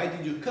 why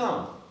did you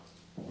come?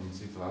 Und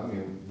sie fragen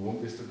ihn,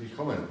 warum bist du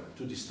gekommen?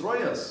 To destroy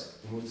us?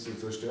 Um uns zu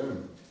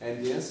zerstören.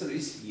 And the answer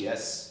is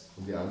yes.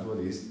 Und die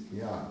Antwort ist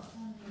ja.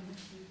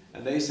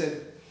 And they said,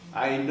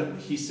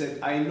 he said,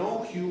 I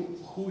know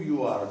who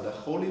you are, the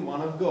Holy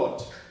One of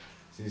God.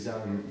 Sie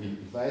sagen,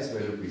 ich weiß,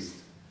 wer du bist.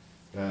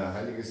 Der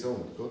heilige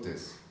Sohn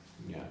Gottes.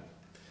 Yeah.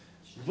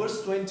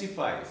 Verse 25.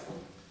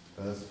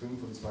 Vers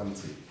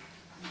 25.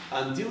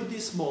 Until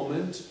this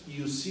moment,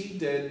 you see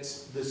that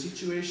the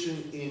situation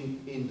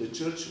in the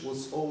church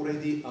was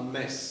already a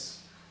mess.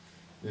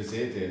 Ihr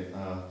seht,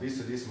 bis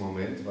zu diesem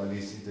Moment war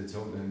die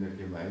Situation in der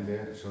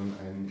Gemeinde schon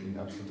in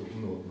absoluter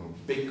Unordnung.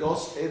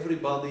 Because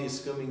everybody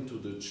is coming to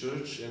the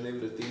church and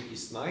everything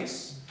is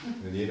nice.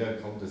 Denn jeder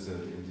kommt also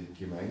in die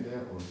Gemeinde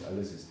und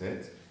alles ist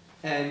nett.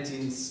 And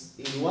in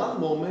one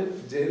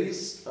moment, there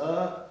is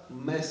a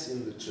mess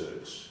in the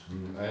church.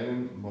 In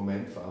einem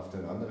Moment auf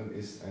den anderen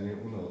ist eine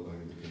Unordnung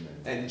in der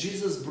Gemeinde. And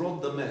Jesus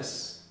brought the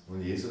mess.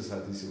 Und Jesus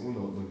hat diese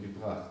Unordnung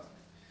gebracht.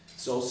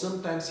 So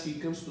sometimes he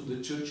comes to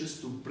the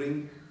churches to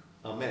bring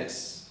a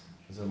mess.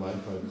 Also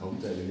manchmal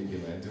kommt er in die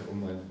Gemeinde,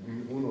 um eine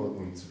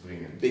Unordnung zu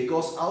bringen.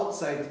 Because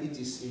outside it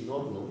is in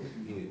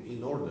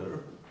order.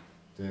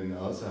 Denn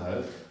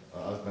außerhalb,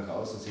 nach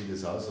außen sieht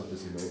es aus, ob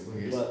es in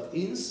Ordnung ist. But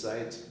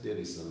inside there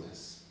is a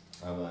mess.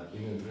 Aber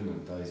innen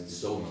drinnen, da ist die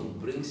So he Unordnung.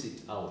 brings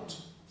it out.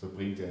 So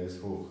bringt er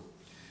es hoch.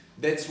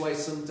 That's why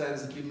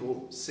sometimes the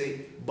people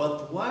say,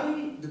 but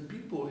why the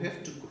people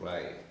have to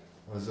cry?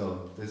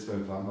 Also,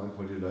 deshalb fragen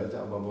manchmal die Leute,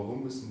 aber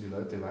warum müssen die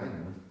Leute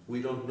weinen? We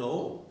don't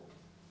know.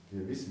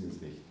 Wir wissen es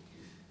nicht.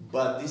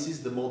 But this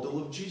is the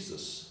model of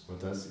Jesus.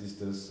 Und das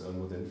ist das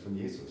Modell von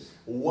Jesus.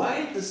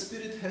 Why the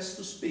Spirit has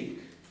to speak?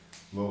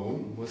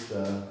 Warum muss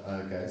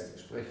der Geist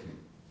sprechen?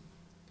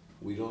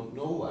 We don't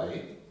know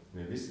why,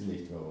 Wir wissen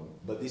nicht warum.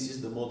 but this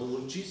is the model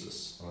of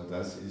Jesus. Aber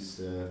das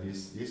ist, wie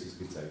es Jesus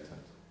gezeigt hat.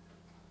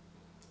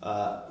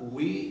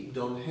 We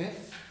don't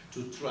have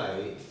to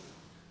try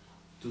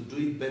to do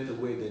it better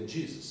way than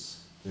Jesus.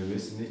 Wir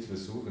müssen nicht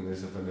versuchen,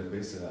 es auf eine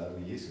bessere Art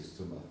wie Jesus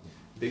zu machen.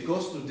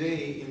 Because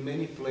today in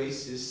many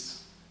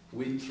places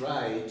we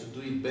try to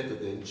do it better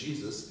than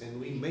Jesus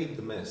and we make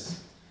the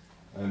mess.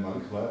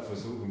 Manchmal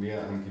versuchen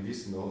wir an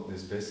gewissen Orten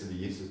es besser wie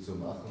Jesus zu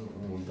machen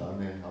und dann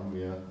haben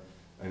wir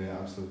eine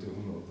absolute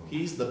Unordnung.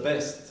 He is the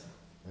best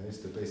Er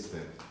ist der Beste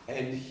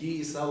and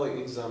he is our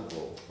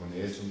example. und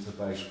er ist unser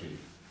Beispiel.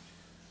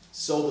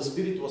 So the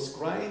Spirit was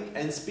crying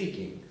and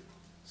speaking.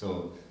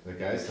 So, der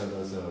Geist hat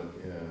also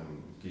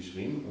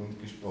geschrien und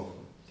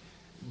gesprochen.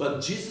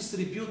 But Jesus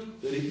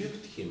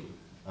rebuked him.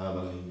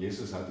 Aber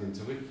Jesus hat ihn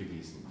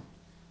zurückgewiesen.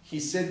 He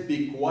said,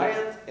 be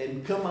quiet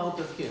and come out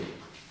of him.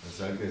 Er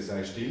sagte,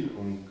 sei still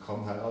und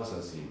komm heraus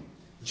aus ihm.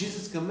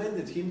 Jesus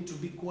commanded him to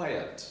be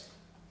quiet.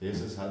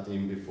 Jesus hat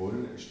ihm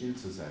befohlen, still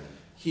zu sein.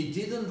 He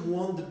didn't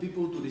want the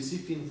people to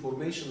receive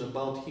information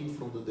about him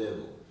from the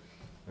devil.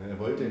 Er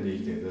wollte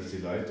nicht, dass die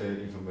Leute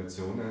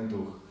Informationen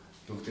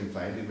durch den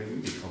Feind über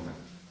ihn bekommen.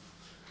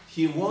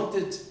 He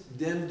wanted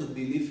them to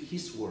believe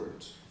his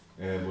word.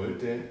 Er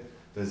wollte,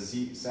 dass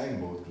sie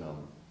sein Wort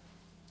glauben.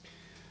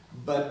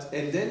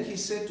 And then he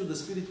said to the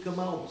Spirit, come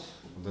out.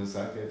 Und dann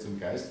sagt er zum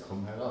Geist,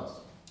 komm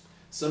heraus.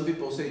 Some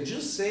people say,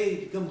 just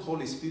say, come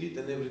Holy Spirit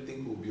and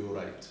everything will be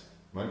alright.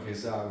 Manche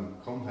sagen,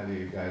 komm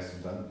Heiliger Geist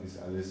und dann ist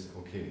alles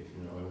okay.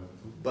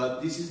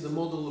 But this is the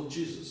model of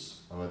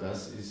Jesus. Aber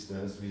das ist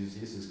das, wie es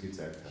Jesus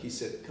gezeigt hat. He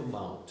said, come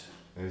out.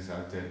 Er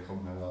sagte,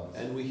 komm heraus.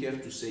 And we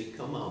have to say,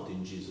 come out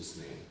in Jesus'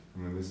 name.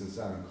 Und wir müssen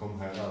sagen, komm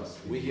heraus.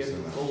 in We have Jesu to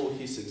Namen. follow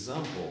his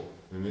example.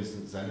 Wir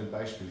müssen seinem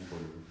Beispiel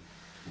folgen.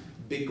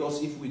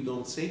 Because if we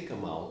don't say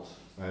come out,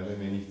 Weil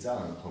wenn wir nicht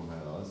sagen, komm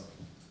heraus,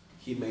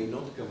 he may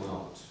not come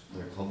out.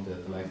 dann kommt er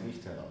vielleicht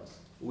nicht heraus.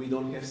 We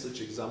don't have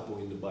such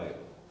example in the Bible.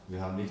 Wir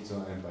haben nicht so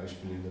ein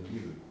Beispiel in der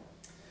Bibel.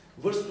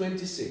 Verse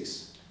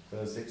 26.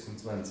 Vers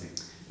 26.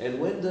 And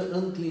when the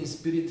unclean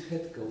spirit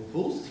had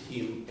convulsed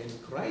him and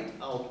cried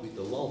out with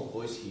a loud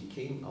voice, he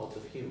came out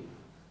of him.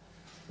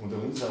 Und der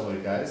unsauere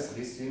Geist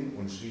riss ihn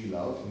und schrie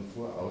laut und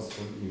fuhr aus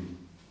von ihm.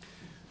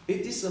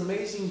 It is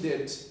amazing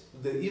that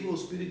the evil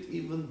spirit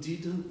even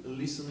didn't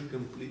listen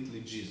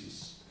completely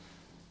Jesus.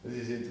 Es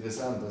ist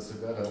interessant, dass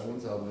sogar der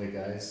unsaubere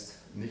Geist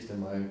nicht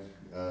einmal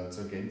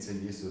zur Gänze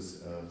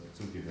Jesus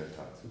zugehört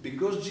hat.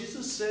 Because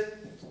Jesus said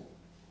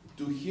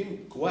to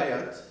him,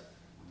 quiet,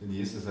 Denn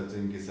Jesus hat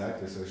ihm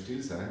gesagt, er soll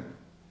still sein,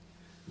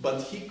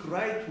 but he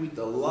cried with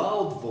a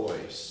loud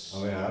voice.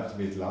 aber er hat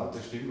mit lauter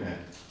Stimme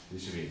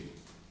geschrien.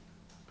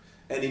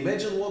 And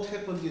imagine what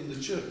happened in the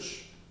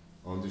church.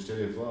 Und ich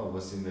stelle dir vor,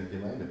 was in der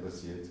Gemeinde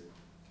passiert.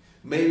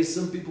 Maybe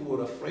some people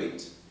were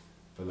afraid.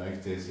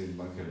 Vielleicht sind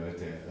manche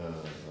Leute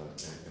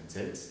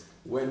entsetzt,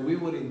 When we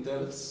were in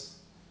Delft,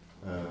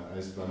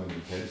 als man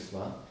in Telfs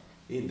war.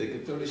 in der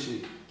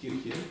katholischen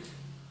Kirche,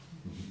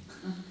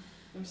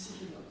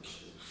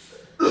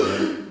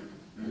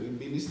 we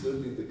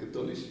ministered in der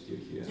katholischen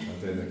Kirche.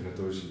 Hat er in der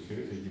katholischen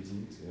Kirche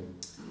gedient.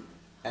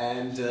 Ja.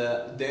 And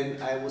then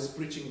I was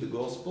preaching the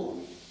gospel.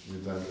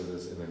 Und dann hat er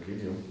das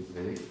Evangelium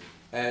gepredigt.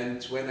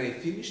 And when I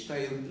finished,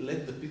 I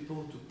led the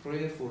people to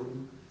pray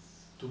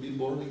to be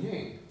born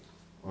again.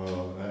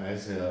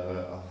 Als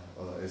er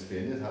es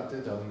beendet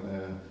hatte, dann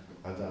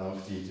hat er auch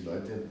die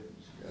Leute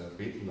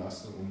beten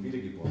lassen, um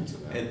wiedergeboren zu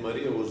werden. And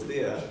Maria was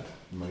there.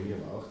 Maria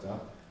war auch da.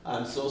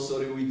 I'm so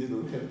sorry we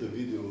didn't have the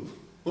video.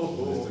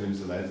 Und es tut ihm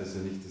so leid, dass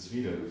er nicht das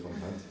Video davon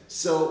hat.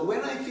 So when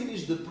I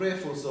finished the prayer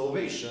for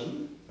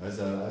salvation, Als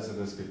er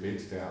das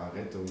Gebet der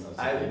Errettung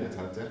beendet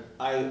hatte,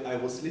 I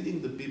was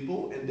leading the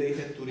people and they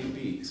had to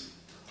repeat.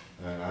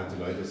 er hat die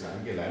Leute so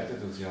angeleitet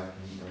und sie hatten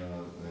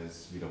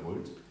es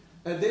wiederholt.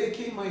 And there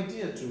came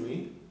idea to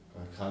me,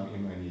 Kam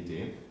ihm eine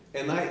Idee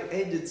and I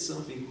added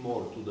something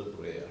more to the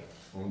prayer.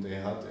 und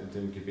er hat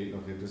dem Gebet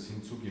noch etwas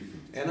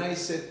hinzugefügt. And I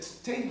said,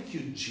 thank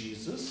you,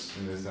 Jesus,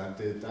 Und er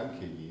sagte,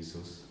 danke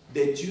Jesus,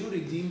 that you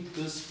redeemed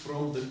us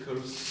from the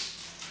curse.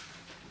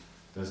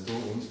 dass du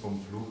uns vom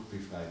Fluch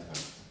befreit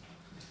hast.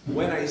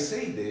 When I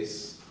say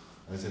this,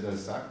 Als er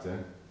das sagte,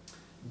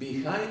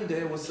 behind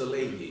there was a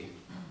lady,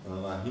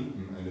 war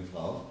hinten eine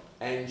Frau,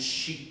 and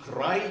she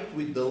cried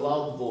with the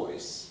loud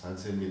voice. hat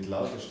sie mit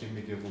lauter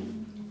Stimme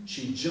gerufen.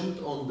 She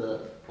jumped on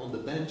the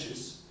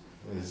benches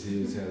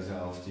Sie ist also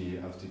auf die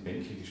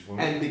Bänke gesprungen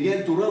and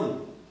began to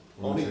run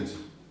on it.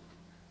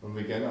 und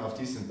begann auf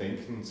diesen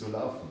Bänken zu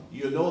laufen.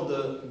 You know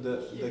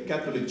the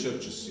Catholic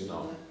churches, you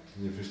know.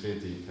 Ihr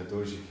versteht die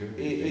katholische Kirche,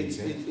 die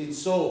Bänke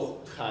It's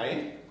so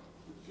high,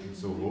 sind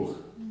so hoch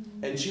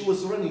and she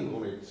was running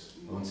on it.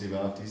 und sie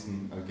war auf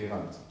diesen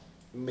gerannt.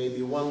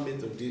 Maybe 1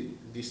 meter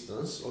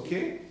distance,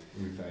 okay?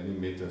 Ungefähr einen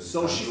Meter.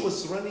 So she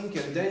was running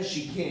and then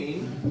she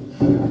came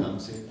Dann kam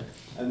sie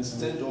and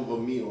stand over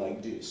me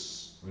like this.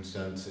 und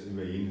stand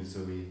über ihn, so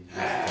wie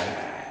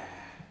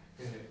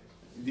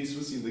This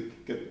was in the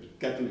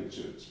Catholic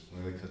Church.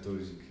 in der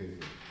katholischen Kirche.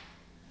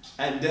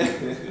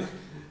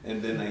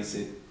 And then I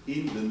said,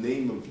 in the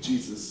name of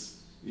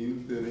Jesus,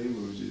 in the name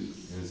of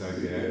Jesus. Dann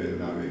sagte er im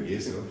Namen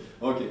Jesu,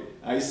 Okay,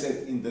 I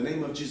said, in the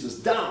name of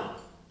Jesus, down.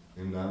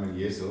 im Namen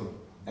Jesu,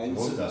 And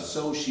runter.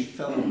 so she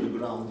fell on the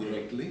ground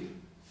directly.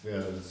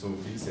 So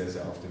fiel sie also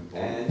auf den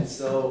Boden. And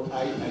so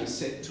I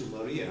said to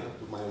Maria,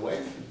 to my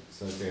wife,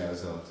 Sagte er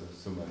also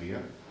zu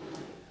Maria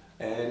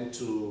and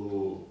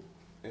to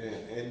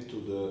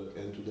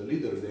the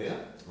leader there,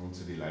 und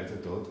zu die Leiter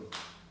dort.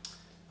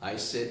 I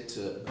said,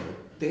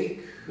 take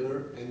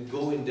her and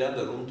go in the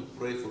other room to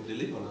pray for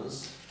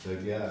deliverance,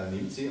 Sagt er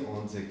nimmt sie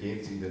und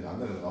geht in den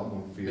anderen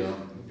Raum, um für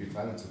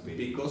Befreiung zu beten.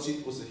 because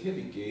it was a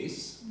heavy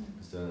case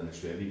Das ist ein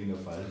schwerwiegender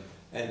Fall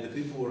and the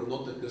people were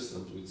not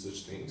accustomed with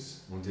such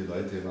things. und die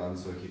Leute waren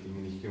solche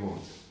Dinge nicht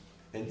gewohnt.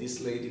 And this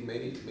lady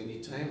many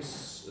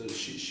times,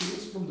 she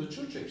was from the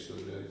church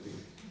actually, I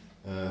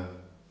think.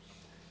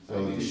 So,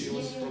 I think she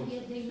was from,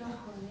 They know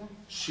her, yeah.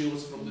 she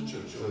was from the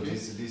church, so okay?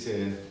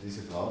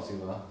 diese Frau, sie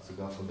war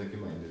sogar von der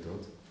Gemeinde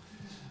dort.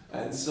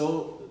 And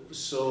so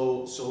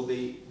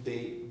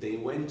they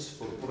went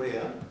for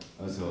prayer,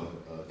 Also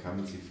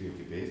kamen sie für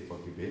Gebet, vor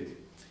Gebet.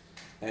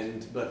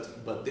 and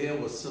but there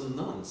was some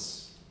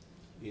nuns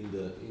in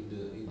the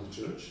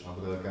church,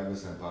 Aber da gab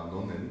es ein paar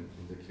Nonnen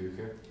in der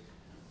Kirche.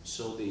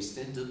 so they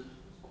stand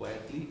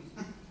quietly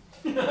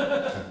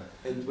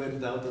and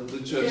went out of the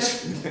church.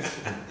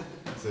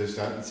 So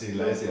standen sie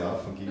leise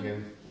auf und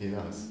gingen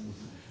hinaus.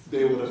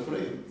 They were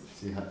afraid.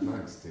 Sie hatten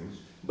Angst. Ja.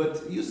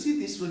 But you see,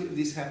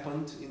 this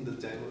happened in the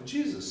time of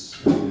Jesus.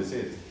 Ihr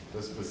seht,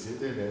 das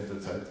passierte während der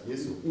Zeit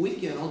Jesu. We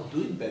cannot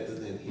do it better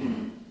than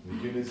him.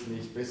 Wir können es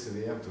nicht besser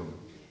wie er tun.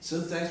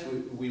 Sometimes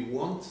we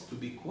want to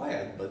be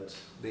quiet, but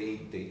they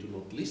do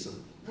not listen.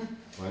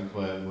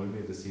 Manchmal wollen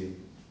wir, dass sie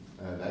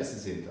leise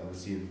sind, aber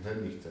sie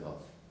hören nicht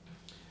darauf.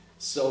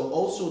 So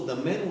also the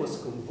man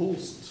was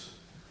convulsed.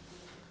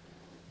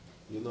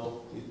 You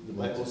know, the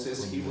Bible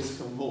says he was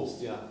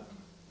convulsed, yeah.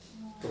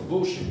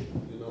 Convulsion,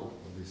 you know.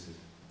 Und ist es.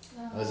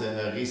 Also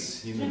er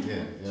riss hin und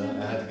her. Ja,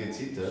 er hat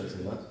gezittert,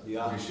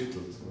 Ja.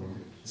 geschüttelt.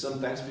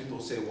 Sometimes people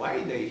say,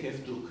 why they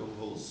have to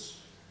convulse?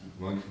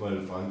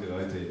 Manchmal fragen die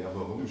Leute, ja,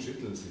 warum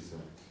schütteln sie so?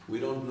 We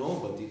don't know,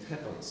 but it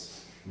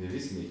happens. Wir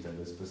wissen nicht,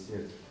 aber es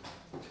passiert.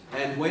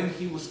 And when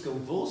he was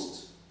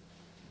convulsed,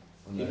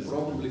 Und he als,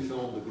 probably fell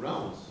on the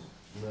ground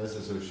und als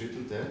er so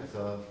schüttelte,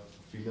 da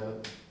fiel er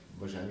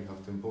wahrscheinlich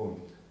auf den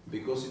Boden.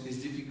 because it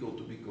is difficult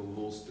to be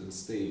convulsed and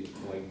stay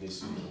like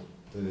this, you know.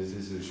 Denn es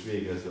ist so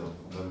schwierig, also,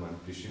 wenn man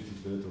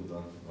beschüttelt wird und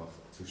dann auch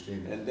zu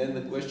stehen. And then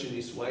the question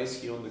is, why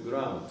is he on the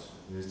ground?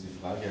 Und jetzt die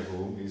Frage,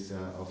 warum ist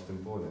er auf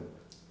dem Boden?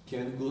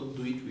 Can God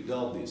do it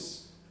without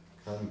this?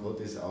 Kann Gott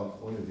es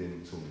auch ohne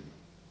den tun?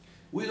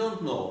 We don't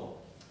know,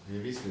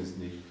 Wir wissen es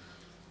nicht.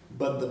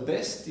 but the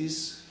best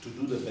is to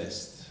do the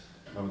best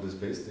Aber das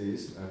Beste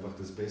ist, einfach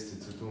das Beste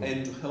zu tun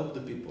and to help the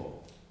people.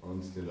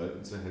 und den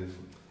Leuten zu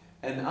helfen.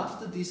 And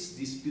after this,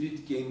 the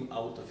Spirit came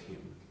out of him.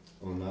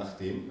 Und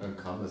nachdem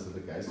kam also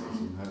der Geist aus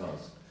ihm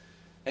heraus.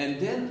 And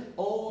then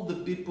all the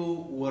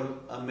people were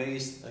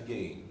amazed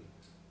again.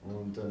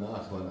 Und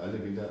danach waren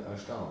alle wieder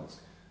erstaunt.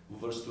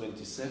 Verse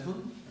 27,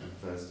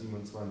 Vers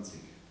 27.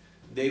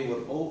 they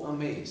were all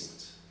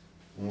amazed.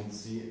 Und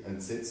sie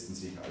entsetzten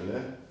sich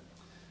alle,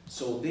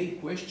 So they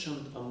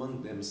questioned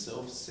among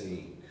themselves,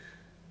 saying,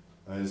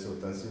 also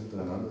dass sie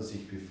untereinander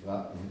sich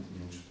befragten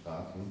und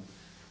sprachen,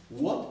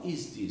 what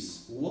is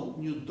this? What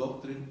new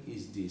doctrine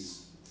is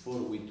this? For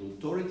with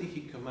authority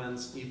he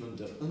commands even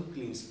the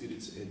unclean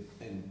spirits,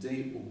 and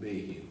they obey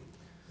him.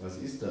 was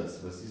ist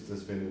das? Was ist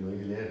das für eine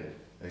neue Lehre?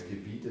 Er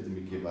gebietet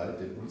mit Gewalt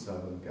den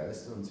unsauberen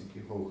Geistern und sie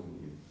gehorchen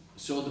ihm.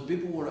 So the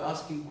people were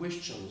asking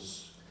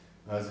questions.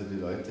 Also die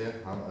Leute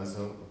haben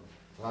also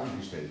Fragen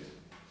gestellt.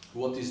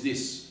 What is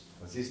this?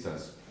 Was ist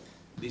das?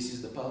 This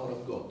is the power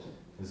of God.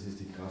 Das ist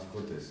die Kraft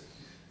Gottes.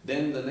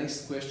 Then the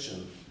next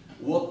question,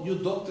 what new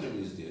doctrine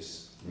is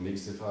this? Die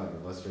nächste Frage,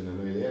 was für eine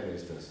neue Lehre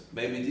ist das?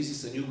 Maybe this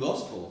is a new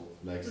gospel,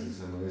 Vielleicht ist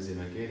es ein neues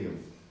Evangelium.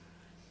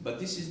 but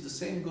this is the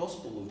same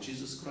gospel of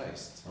Jesus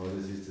Christ. Aber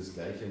das ist das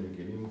gleiche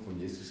Evangelium von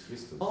Jesus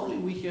Christus. Only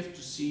we have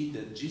to see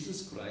that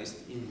Jesus Christ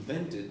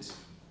invented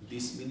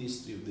this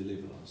ministry of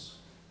deliverance.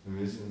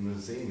 Wir müssen nur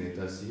sehen,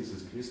 dass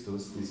Jesus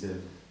Christus diese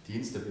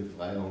Dienst der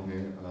Befreiung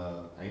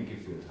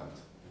eingeführt hat,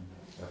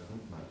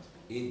 erfunden hat.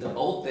 In the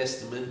Old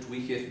Testament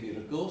we have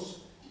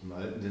miracles. Im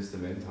Alten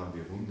Testament haben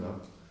wir Wunder.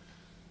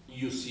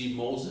 You see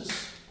Moses,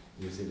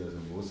 Ihr seht also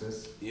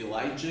Moses,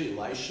 Elijah,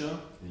 Elisha.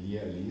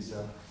 Elia,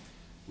 Elisa,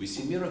 We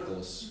see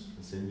miracles.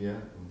 da sehen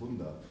wir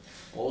Wunder.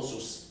 Also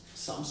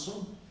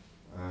Samson.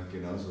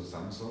 Genauso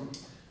Samson.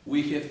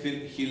 We have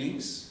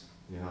healings,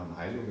 Wir haben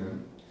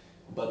Heilungen,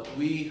 but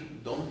we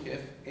don't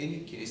have any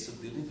case of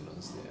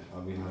deliverance there.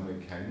 aber wir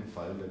haben keinen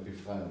Fall der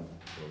Befreiung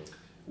dort.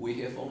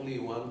 We have only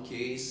one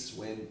case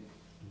when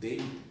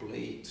David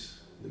played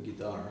the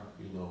guitar,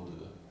 you know,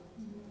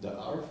 the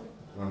harp,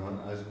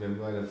 Aha, also wir haben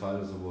nur einen Fall,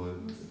 also wo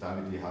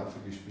David die Harfe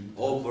gespielt hat,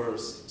 over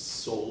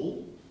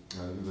Saul,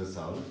 über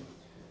Saul.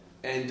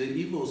 and the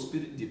evil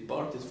spirit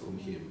departed from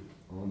him.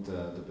 Und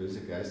der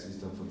böse Geist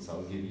ist dann von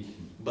Saul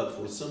gewichen. But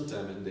for some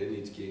time, and then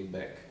it came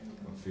back.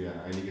 Und für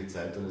einige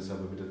Zeit dann ist er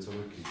aber wieder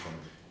zurückgekommen.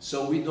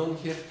 So we don't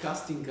have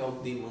casting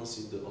out demons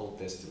in the Old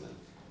Testament.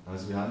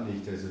 Also wir haben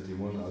nicht also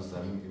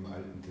Dämonenaustragung im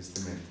Alten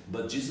Testament.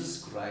 But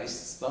Jesus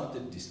Christ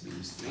started this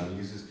ministry, Aber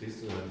Jesus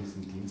Christus hat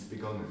diesen Dienst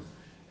begonnen.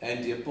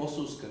 and the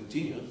apostles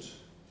continued,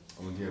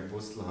 Und die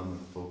Apostel haben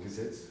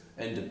fortgesetzt.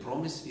 and the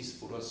promise is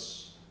for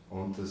us.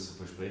 Und das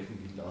Versprechen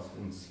gilt auch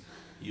uns.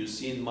 You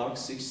see in Mark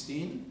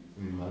 16,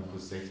 In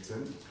Markus 16,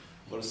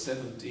 verse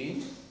 17,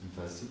 in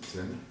Vers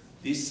 17.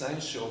 these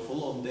signs shall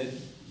follow them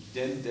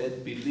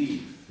that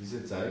believe.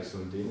 Diese Zeichen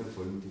sollen denen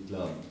folgen, die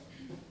glauben.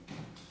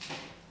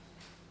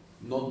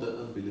 Not the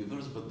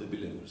unbelievers, but the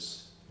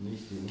believers.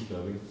 Nicht die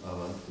Ungläubigen,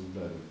 aber die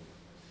Gläubigen.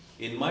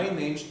 In my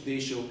name they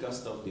shall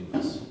cast out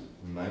demons.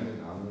 In meinen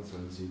Namen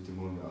sollen sie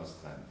Dämonen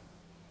austreiben.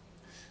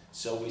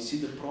 So we see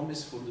the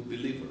promise for the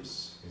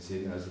believers. Wir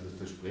sehen also das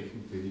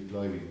Versprechen für die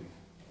Gläubigen.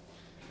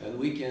 And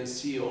we can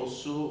see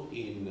also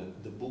in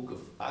the book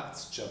of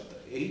Acts, chapter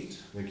 8,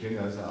 Wir können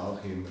also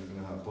auch in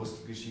der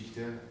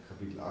Apostelgeschichte,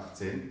 Kapitel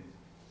 18,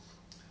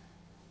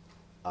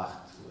 8,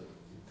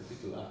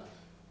 Kapitel 8.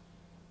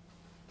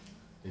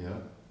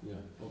 ja, Yeah,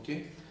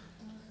 okay.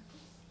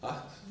 8.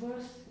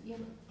 Verse, yeah.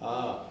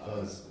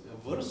 Vers.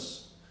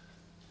 Verse.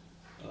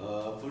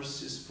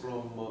 Verses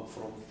from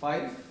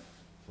 5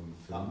 von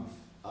 5,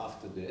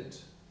 after that.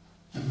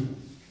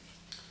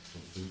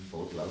 von 5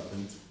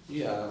 fortlaufend.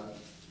 Yeah.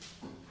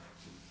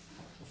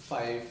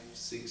 5,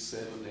 6,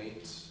 7,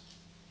 8.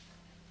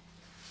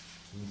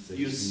 5, 6,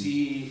 You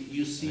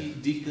see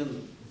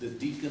the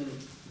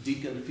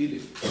deacon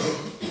Philip,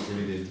 sehen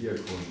wir den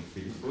Diakon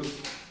Philippus,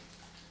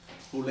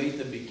 who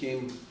later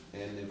became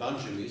an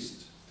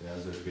evangelist, der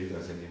also später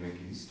als ein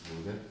Evangelist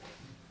wurde,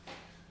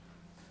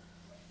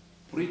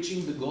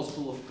 preaching the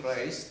gospel of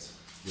Christ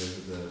der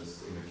also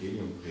das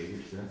Evangelium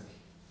predigte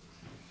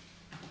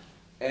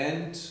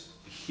and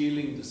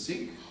healing the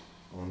sick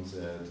und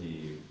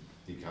die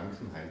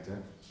Kranken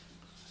heilte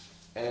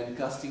and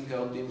casting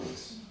out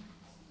demons.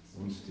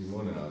 und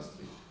Dämonen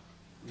austrieb.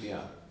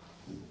 Yeah.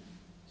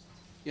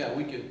 Yeah,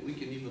 we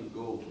can even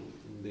go to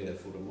there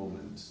for a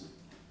moment.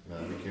 Ja,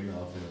 wir können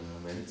auch in einem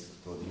Moment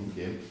dorthin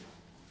gehen.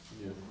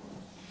 Yeah.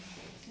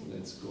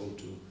 Let's go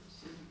to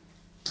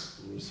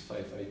verse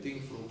 5. I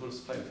think from verse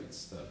 5 it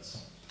starts.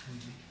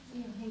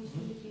 Yeah,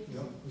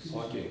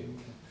 Philip. Okay.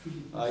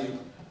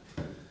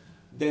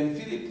 Then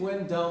Philip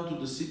went down to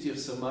the city of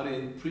Samaria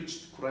and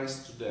preached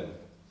Christ to them.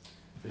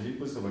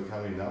 Philippus aber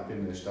kam hinab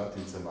in eine Stadt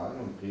in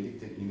Samarien und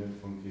predigte ihnen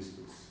von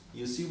Christus.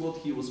 You see what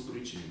he was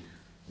preaching?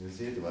 Ihr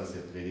seht, was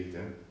predigte?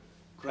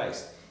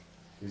 Christ.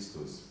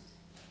 Christus.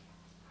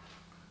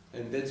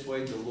 And that's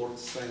why the Lord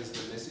signs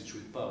the message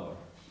with power.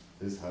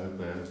 Deshalb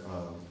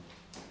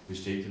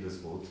bestätigt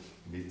das Wort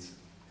mit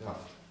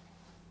Kraft.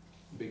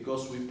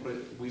 Because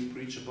we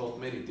preach about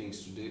many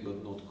things today,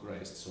 but not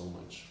Christ so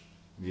much.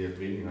 Wir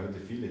predigen heute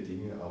viele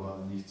Dinge, aber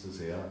nicht so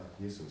sehr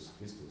Jesus,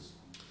 Christus.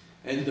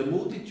 And the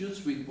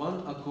multitudes with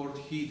one accord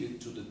heeded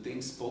to the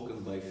things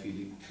spoken by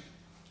Philip.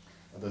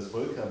 Das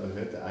Volk aber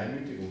hörte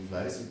einmütig und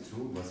fleißig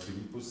zu, was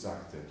Philippus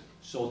sagte.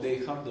 So they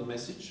heard the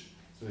message,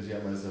 So, sie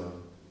haben also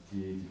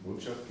die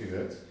Botschaft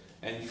gehört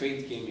and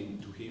faith came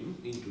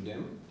into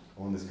them.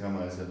 und es kam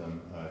also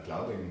dann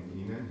Glaube in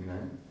ihnen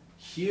hinein.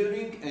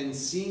 Hearing and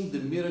seeing the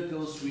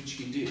miracles which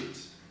he did.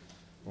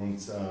 Und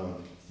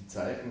die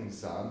Zeichen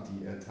sahen,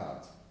 die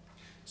tat.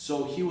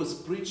 So he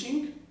was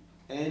preaching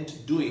and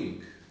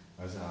doing,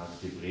 Also er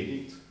hat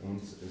gepredigt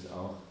und es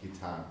auch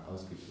getan,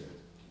 ausgeführt.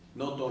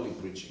 not only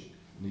preaching.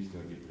 Nicht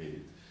nur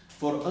gepredigt.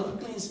 For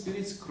unclean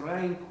spirits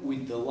crying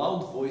with a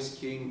loud voice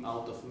came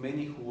out of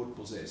many who were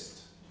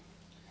possessed.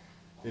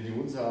 Denn die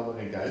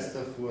unsauberen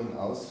Geister fuhren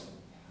aus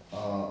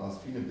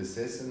vielen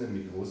Besessenen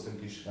mit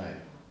großem Geschrei.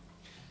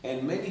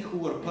 And many who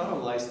were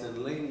paralyzed and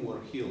lame were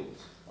healed.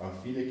 Auch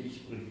viele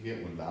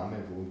Gichtbrüchige und Lahme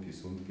wurden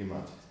gesund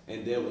gemacht.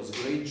 And there was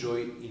great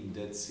joy in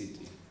that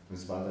city. Und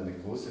es war eine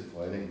große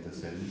Freude in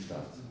derselben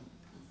Stadt.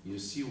 You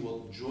see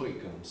what joy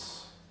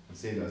comes Und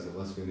seht also,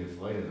 was für eine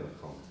Freude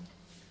da kommt.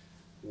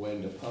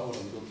 when the power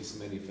of God is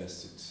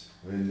manifested.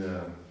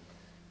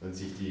 Wenn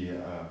sich die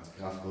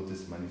Kraft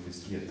Gottes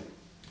manifestiert.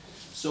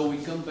 So we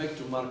come back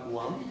to Mark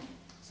 1,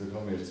 So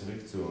kommen wir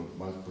zurück zu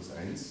Markus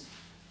 1.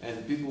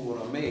 and people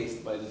were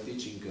amazed by the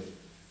teaching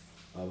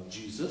of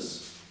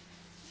Jesus.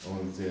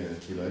 Und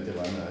die Leute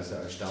waren also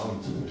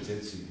erstaunt über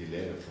die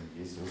Lehre von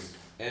Jesus.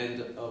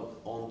 And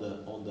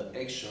on the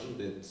action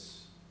that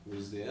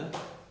was there,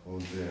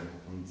 Und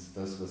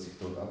das, was sich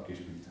dort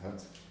abgespielt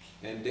hat.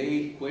 and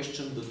they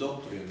questioned the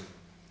doctrine.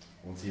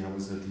 Und sie haben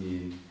also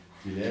die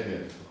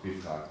Lehre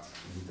befragt,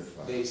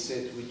 hinterfragt. They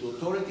said, with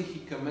authority he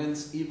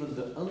commands even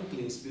the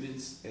unclean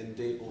spirits, and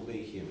they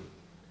obey him.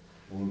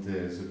 Und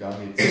sogar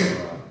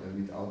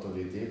mit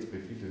Autorität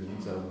befiehlt er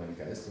unsauberen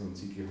Geistern und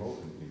sie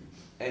gehorchen ihm.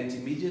 And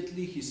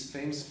immediately his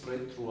fame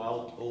spread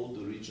throughout all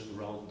the region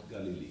round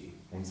Galilee.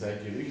 Und sein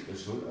Gerücht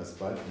erschloss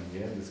alsbald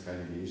umher in das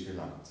galiläische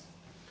Land.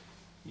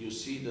 You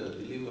see, the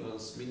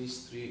deliverance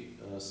ministry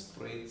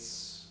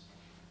spreads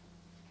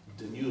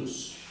the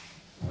news.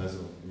 Also,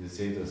 ihr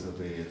seht, also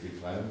der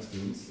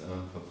Befreiungsdienst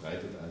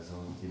verbreitet also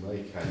die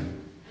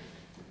Neuigkeiten.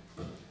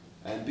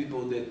 And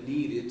people that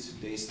need it,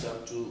 they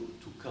start to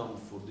come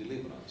for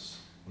deliverance.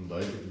 Und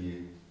Leute,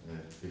 die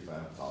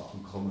Befreiung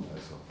brauchen, kommen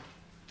also,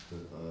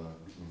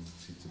 um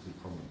sie zu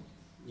bekommen.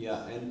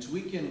 Yeah, and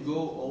we can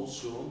go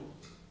also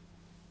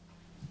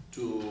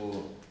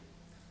to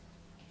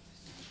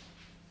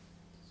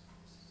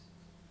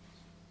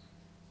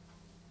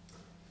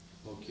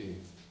okay.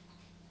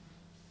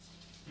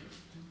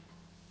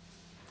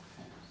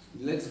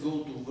 Let's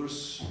go to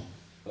verse.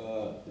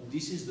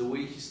 This is the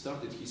way he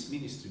started his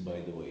ministry,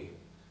 by the way.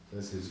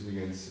 Das ist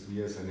übrigens,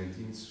 wie er seinen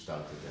Dienst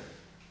startete.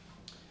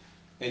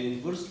 And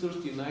in verse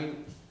 39,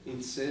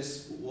 it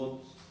says what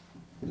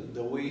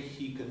the way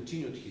he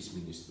continued his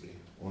ministry.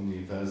 Und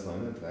in Vers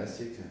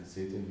 39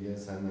 seht ihr, wie er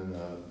seinen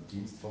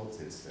Dienst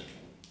fortsetzte.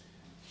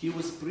 He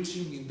was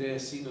preaching in their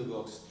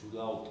synagogues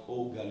throughout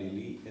all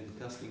Galilee and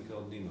casting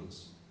out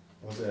demons.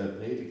 Also er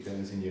predigte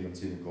in ihren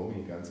Synagogen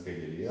in ganz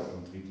Galiläa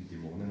und trieb die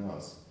Dämonen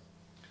aus.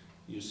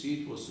 You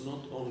see, it was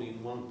not only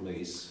in one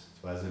place,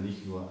 Es war also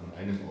nicht nur an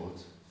einem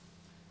Ort,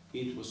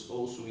 it was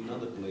also in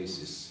other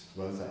places. es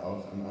war also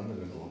auch an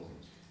anderen Orten.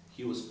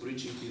 He was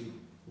preaching in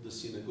the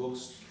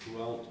synagogues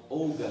throughout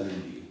all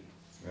Galilee,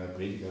 Er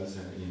predigte also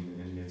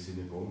in den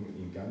Synagogen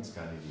in ganz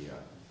Galiläa.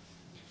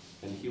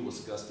 and he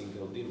was casting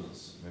out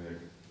demons.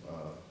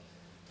 Er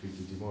trieb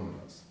die Dämonen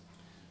aus.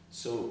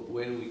 So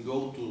when we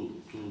go to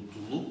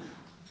Luke,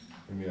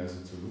 Wenn wir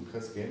also zu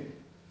Lukas gehen,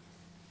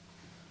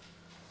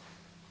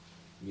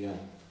 yeah,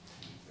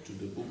 to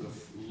the book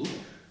of Luke,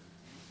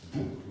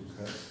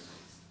 Lukas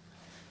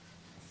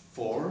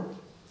 4,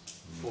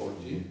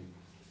 40,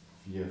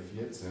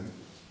 4,14,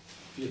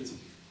 40,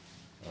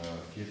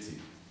 40.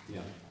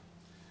 yeah.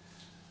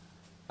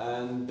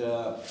 And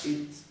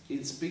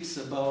it speaks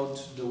about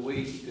the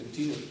way he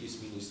continued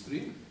his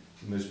ministry.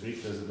 Und er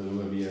spricht also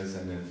darüber, wie er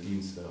seinen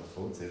Dienst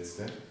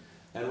fortsetzte.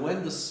 And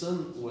when the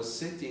sun was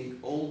setting,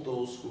 all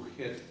those who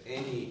had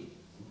any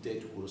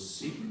that were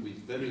sick with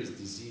various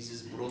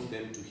diseases brought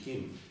them to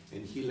him,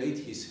 and he laid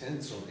his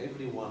hands on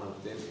every one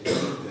of them and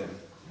healed them.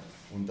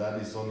 Und da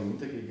die Sonne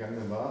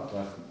untergegangen war,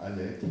 brachten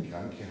alle, die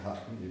Kranke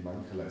hatten, die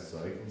mancherlei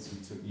Sorgen,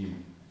 sie zu ihm.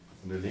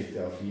 Und er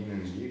legte auf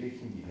ihnen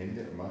jeglichen die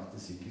Hände und machte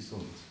sie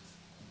gesund.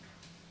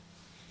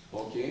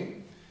 Okay.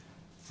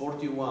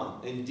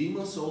 41. And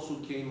demons also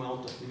came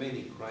out of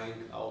many, crying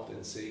out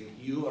and saying,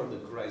 "You are the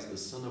Christ, the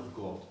Son of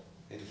God."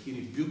 And he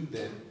rebuked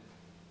them,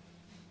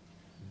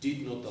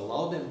 did not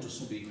allow them to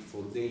speak,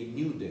 for they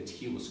knew that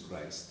he was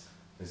Christ.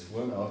 Es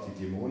fuhren auch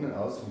die Dämonen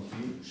aus und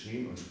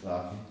schrien und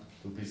sprachen,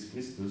 du bist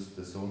Christus,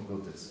 der Sohn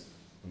Gottes.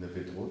 Und er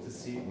bedrohte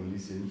sie und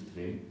ließ sie nicht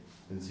reden,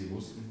 denn sie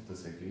wussten,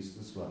 dass er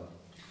Christus war.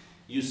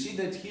 You see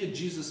that here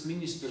Jesus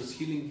ministers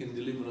healing and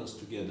deliverance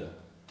together.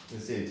 Ihr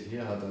seht,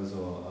 hier hat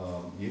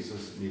also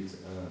Jesus mit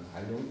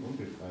Heilung und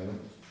Befreiung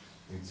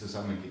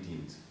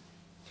zusammengedient.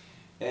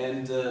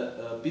 And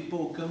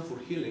people come for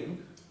healing,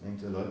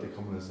 Und Leute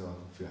kommen also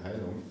für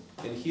Heilung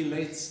and he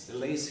lays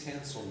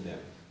hands on them,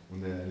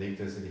 und er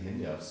legt also die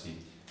Hände auf sie,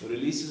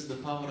 releases the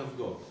power of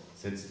God.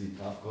 setzt die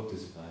Kraft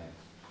Gottes frei.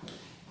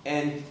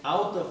 And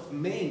out of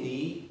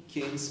many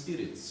came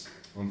spirits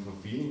Und von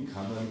vielen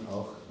kamen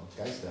auch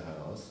Geister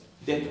heraus,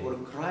 that were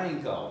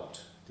crying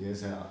out, die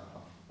also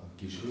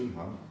geschrien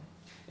haben,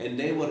 and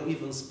they were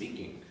even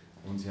speaking.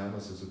 und sie haben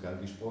also sogar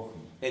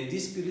gesprochen. And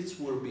these spirits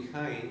were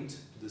behind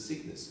the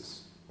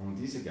sicknesses. Und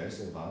diese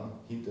Geister waren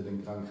hinter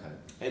den Krankheiten.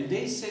 And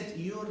they said,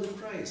 "You are the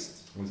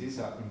Christ, Und sie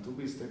sagten, du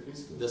bist der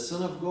Christus, the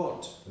Son of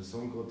God." der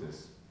Sohn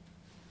Gottes.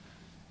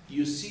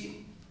 You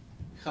see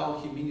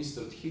how he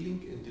ministered healing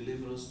and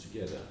deliverance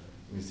together.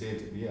 Und ihr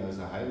seht, wie er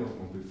also Heilung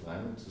und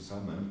Befreiung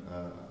zusammen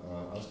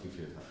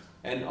ausgeführt hat.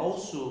 And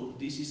also,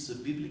 this is a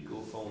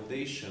biblical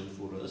foundation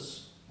for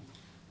us.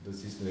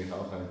 Das ist natürlich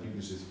auch ein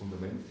biblisches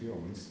Fundament für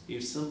uns.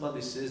 If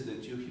somebody says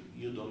that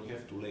you don't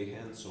have to lay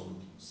hands on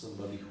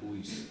somebody who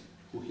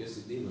has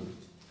a demon,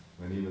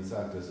 Wenn jemand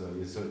sagt, also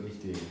ihr sollt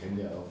nicht die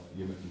Hände auf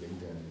jemanden legen,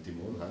 der einen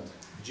Dämon hat.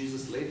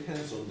 Jesus laid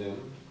hands on them,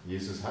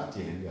 Jesus hat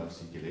die Hände auf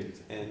sie gelegt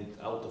and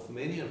out of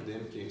many of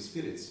them came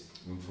spirits.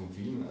 und von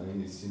vielen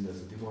sind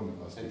also Dämonen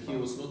And he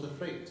ausgefahren. was not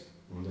afraid.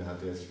 Und er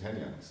hatte also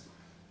keine Angst.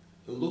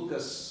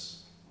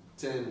 Lucas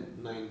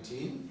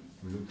 10:19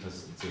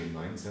 Lukas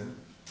 10,19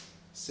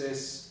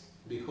 says,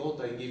 "Behold,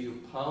 I give you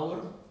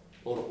power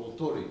or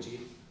authority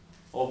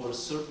over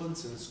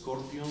serpents and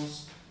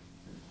scorpions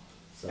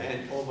sagt,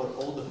 and over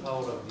all the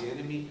power of the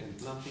enemy,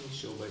 and nothing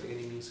shall by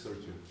any means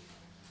hurt you."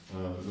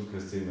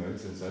 Lukas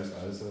 10,19 sagt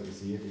also,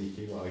 siehe, ich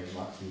gebe euch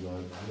Macht über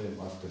alle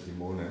Macht der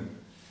Dämonen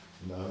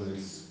und alle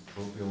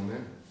Skorpione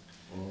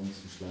und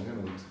Schlangen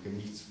und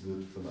nichts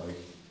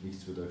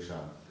wird euch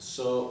schaden.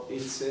 So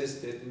it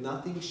says that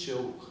nothing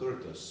shall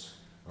hurt us.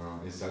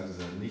 Es sagt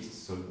also,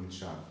 nichts soll uns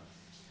schaden.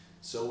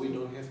 So we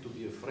don't have to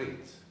be afraid,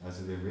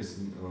 Also wir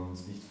müssen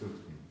uns nicht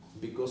fürchten,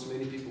 because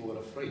many people were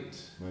afraid.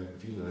 weil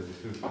viele Leute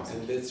fürchten And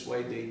sich. that's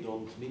why they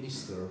don't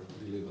minister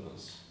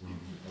deliverance.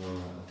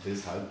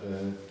 Deshalb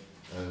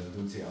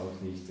tun sie auch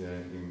nicht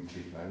im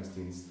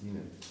Befreiungsdienst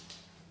dienen,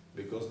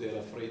 Because they are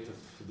afraid of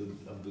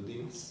the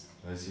demons.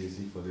 weil sie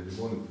sich vor den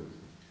Dämonen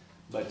fürchten.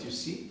 But you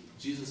see,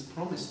 Jesus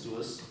promised to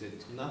us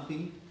that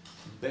nothing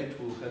bad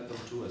will happen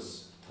to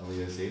us. Aber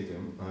ihr seht,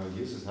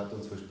 Jesus hat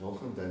uns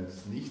versprochen,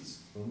 dass nichts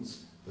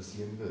uns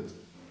passieren wird.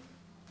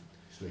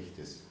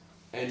 Schlechtes.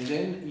 And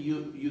then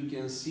you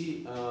can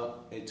see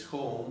at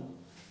home,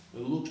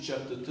 Luke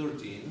chapter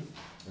 13,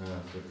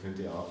 Da könnt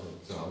ihr auch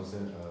zu Hause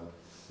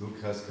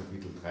Lukas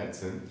Kapitel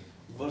 13,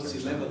 verse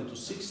 11 to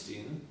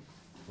 16.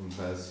 von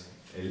Vers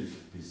 11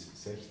 bis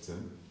 16.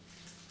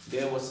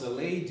 There was a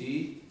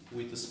lady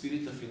with a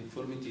spirit of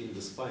infirmity in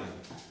the spine.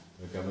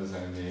 Da gab es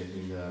eine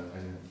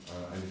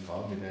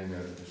Frau mit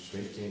einer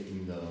Schwäche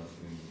im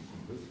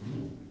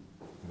Rücken,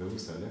 in der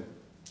Wirbelsäule.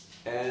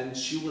 And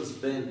she was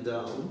bent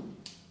down.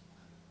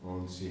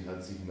 Und sie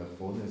hat sich nach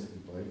vorne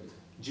gebeugt.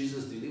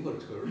 Jesus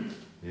delivered her,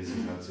 Jesus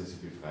hat sie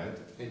befreit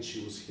and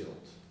she was healed.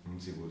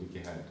 und sie wurde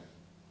geheilt.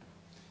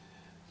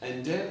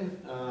 And then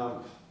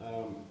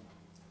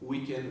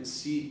we can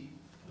see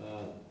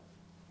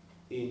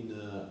in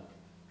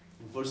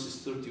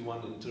verses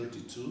 31 and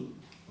 32,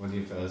 Und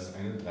in Vers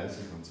 31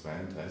 und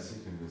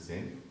 32 können wir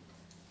sehen,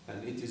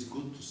 and it is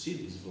good to see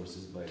these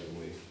verses, by the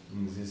way.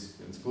 und es ist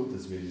ganz gut,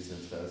 dass wir diese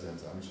Verse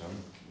uns anschauen.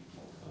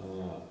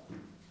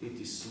 It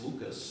is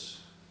Lucas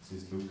Es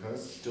ist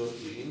Lukas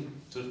 13,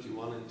 31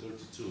 and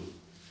 32.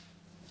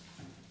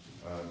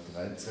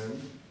 13,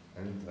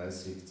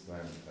 31,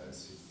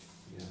 32.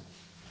 Yeah.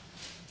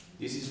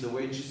 This is the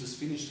way Jesus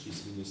finished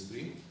his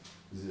ministry.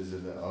 Das ist also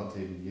der Art,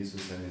 wie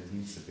Jesus seine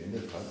Dienste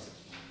beendet hat.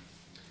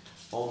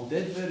 On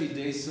that very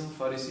day, some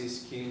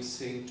Pharisees came,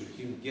 saying to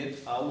him,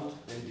 "Get out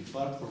and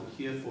depart from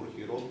here, for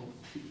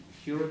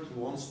Herod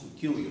wants to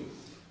kill you."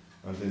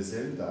 An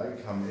denselben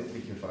Tag kamen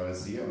etliche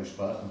Pharisäer und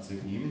sprachen zu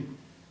ihm,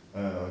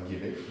 geh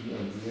weg hier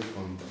und gehe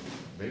von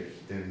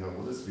weg, denn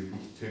Herodes will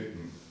dich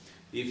töten.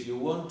 If you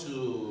want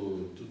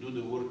to do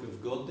the work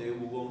of God, they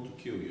will want to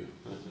kill you.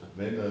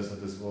 Wenn du also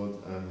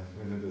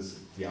wenn du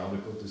die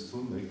Arbeit Gottes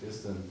tun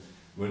möchtest, dann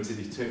wollen sie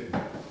dich töten.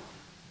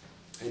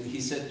 And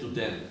he said to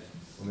them,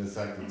 Und er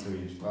sagte zu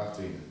ihnen, sprach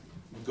zu ihnen,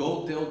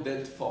 "Go tell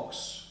that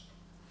fox,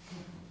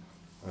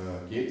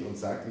 geht und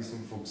sagt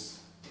diesem Fuchs,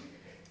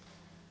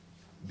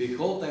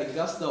 behold, I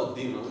cast out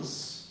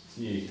demons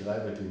siehe, ich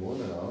treibe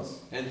Dämonen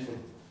aus and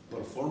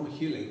perform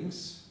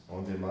healings,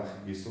 und er mache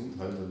gesund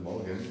heute und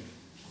morgen.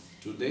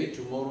 Today,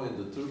 tomorrow, and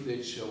the third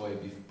day shall I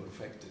be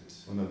perfected.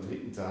 Und am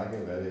dritten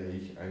Tage werde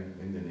ich ein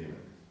Ende nehmen.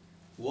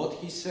 What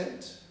he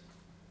said?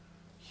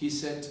 He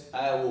said,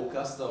 I will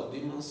cast out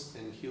demons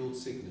and heal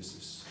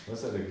sicknesses.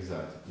 Was hat er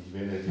gesagt? Ich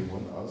werde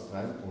Dämonen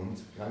austreiben und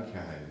Kranke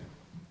heilen.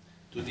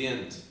 To the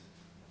end.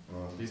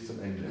 Bis zum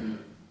Ende.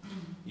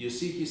 You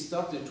see, he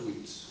started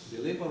with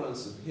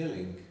deliverance and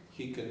healing.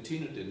 He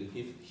continued and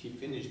he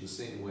finished the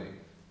same way.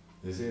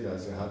 Ihr seht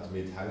also, er hat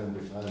mit Heil und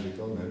Befreiung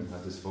begonnen,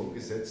 hat es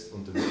fortgesetzt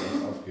und damit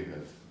auch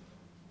aufgehört.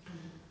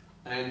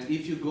 And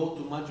if you go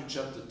to Matthew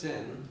chapter 10,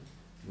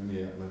 Wenn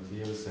ihr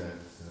Matthäus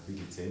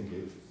Kapitel 10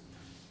 geht,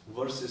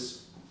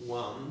 verses 1,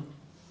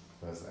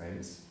 Vers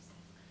 1,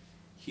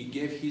 he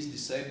gave his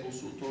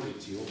disciples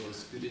authority over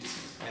spirits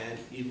and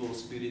evil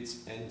spirits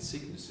and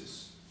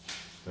sicknesses.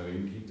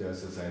 darin gibt er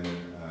also seinen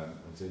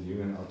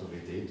Jüngern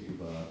Autorität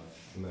über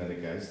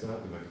unreine Geister,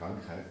 über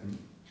Krankheiten.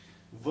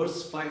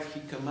 Verse 5, he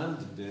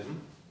commanded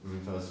them. Und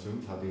in Vers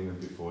 5 hat er ihnen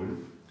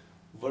befohlen.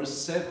 Verse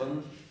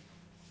 7,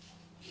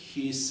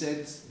 he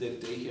said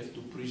that they have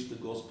to preach the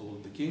gospel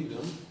of the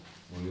kingdom.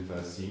 Und in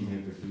Vers 7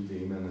 befiehlt er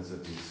ihnen, also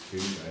das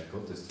Königreich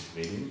Gottes zu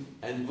predigen.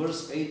 And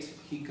verse 8,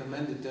 he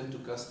commanded them to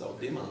cast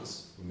out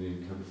demons. Und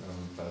in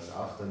Vers 8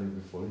 hat er ihnen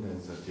befohlen,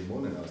 also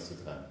Dämonen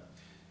auszutreiben,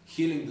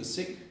 Healing the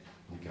sick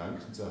die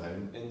Kranken zu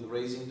heilen and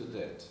raising the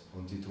dead.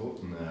 und die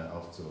Toten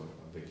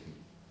aufzuwecken.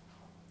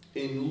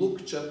 In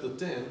Luke chapter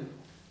 10,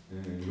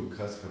 In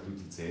Lukas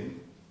Kapitel 10,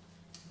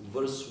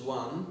 verse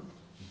 1,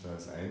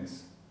 Vers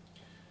 1,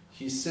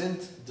 he sent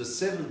the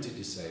 70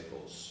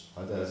 disciples,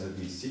 hat er also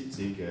die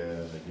 70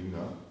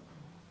 Jünger,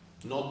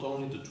 not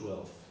only the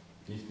 12,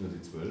 nicht nur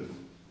die 12,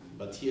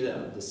 but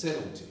here the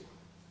 70.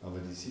 aber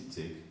die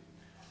 70.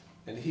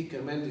 And he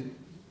commanded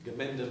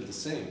them the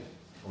same.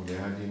 Und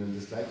er hat ihnen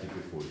das Gleiche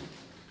befohlen.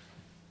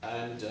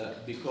 And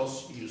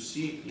because you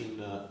see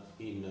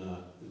in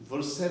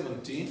verse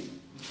 17,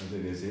 Und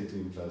wenn ihr seht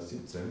in Vers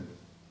 17,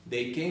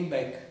 they came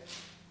back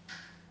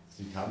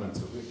sie kamen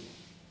zurück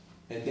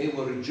and they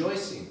were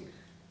rejoicing.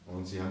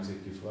 und sie haben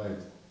sich gefreut.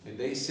 And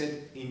they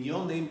said, in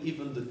your name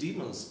even the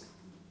demons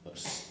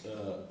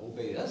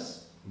obey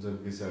us. Und sie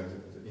haben gesagt,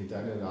 in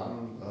deinen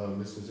Namen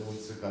müssen sie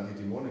uns sogar die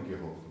Dämonen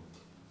gehorchen.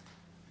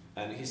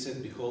 And he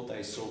said, behold,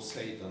 I saw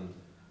Satan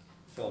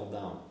fell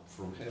down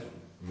from heaven.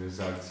 Und er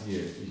sagt,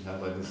 siehe, ich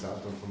habe den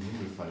Satan vom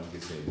Himmel fallen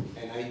gesehen.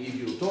 And I give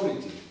you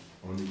authority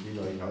Und ich gebe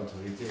euch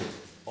Autorität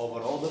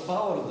over all the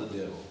power of the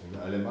devil.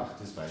 über alle Macht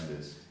des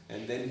Feindes.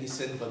 And then he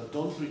said, but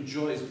don't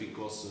rejoice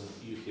because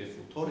you have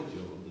authority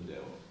over the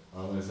devil,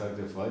 Aber er sagt,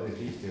 freut euch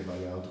nicht,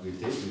 weil ihr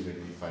Autorität über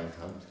den Feind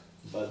habt,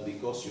 but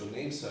because your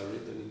names are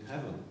written in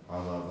heaven.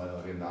 aber weil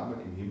eure Namen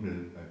im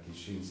Himmel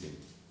geschrieben sind.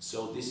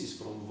 So this is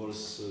from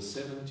verse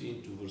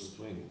 17 to verse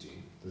 20,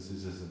 Das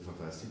ist also von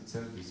Vers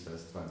 17 bis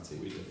Vers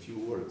 20. with a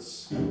few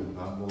words. Ein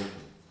paar Worte.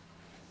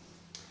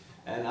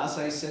 And as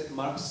I said,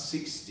 Mark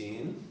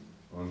 16,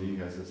 Und wie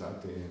ich also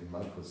sagte in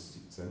Markus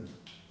 17,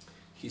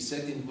 he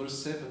said in verse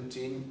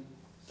 17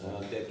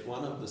 that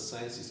one of the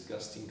signs is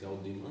casting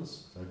out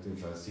demons. sagt in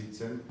Vers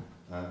 17,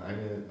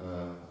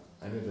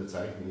 eine der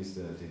Zeichen ist,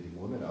 die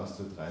Dämonen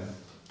auszutreiben.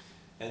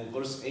 And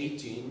verse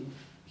 18,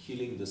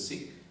 healing the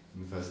sick.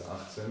 In Vers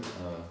 18,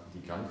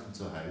 die Kranken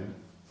zu heilen.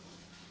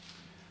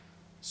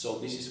 So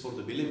this is for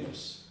the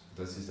believers.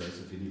 Das ist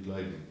also für die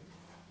Gläubigen.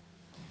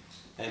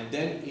 And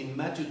then in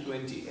Matthew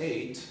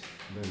 28,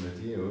 Und in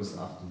Matthäus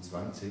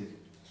 28,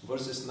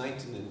 verses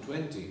 19 and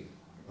 20,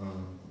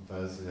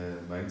 Vers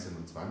 19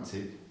 und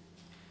 20,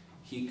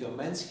 he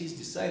commands his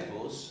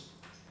disciples,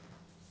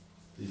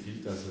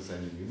 befiehlt also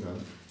seinen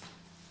Jüngern,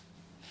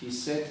 he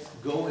said,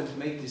 go and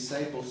make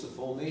disciples of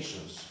all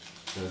nations.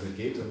 dass er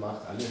geht und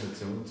macht alle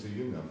Nationen zu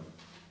Jüngern.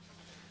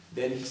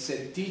 Then he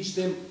said, teach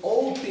them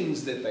all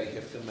things that I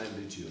have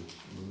commanded you.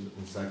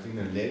 Und sagt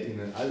ihnen, lehrt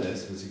ihnen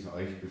alles, was ich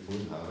euch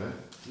befohlen habe.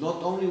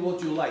 Not only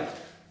what you like,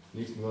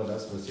 Nicht nur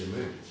das, was ihr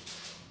mögt,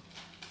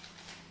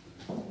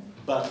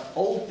 but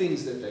all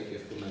things that I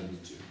have commanded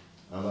you.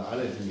 aber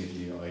alle Dinge,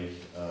 die ich euch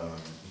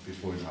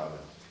befohlen habe.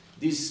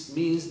 This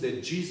means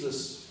that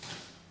Jesus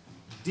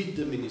did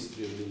the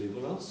ministry of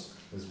deliverance.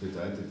 Das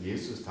bedeutet,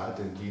 Jesus tat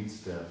den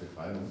Dienst der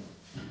Befreiung.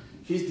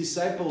 His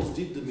disciples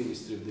did the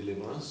ministry of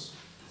deliverance.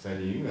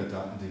 Seine Jünger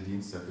taten den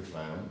Dienst der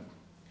Befreiung.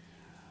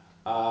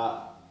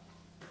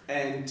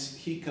 And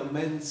he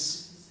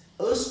commands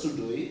us to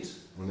do it.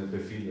 Und er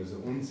befiehlt also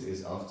uns,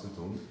 es auch zu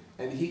tun.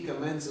 And he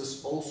commands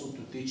us also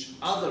to teach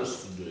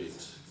others to do it.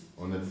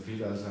 Und er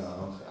befiehlt also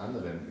auch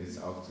anderen, es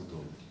auch zu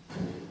tun.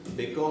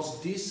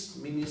 Because this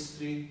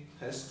ministry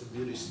has to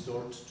be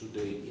restored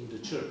today in the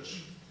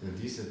church. Denn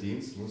dieser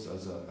Dienst muss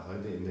also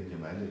heute in der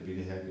Gemeinde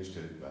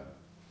wiederhergestellt werden.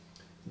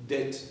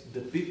 That the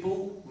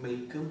people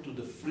may come to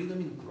the freedom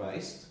in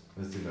Christ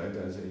Dass die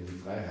Leute also in die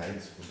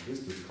Freiheit von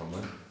Christus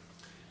kommen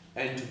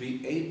and to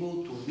be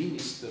able to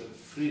minister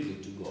freely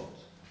to God.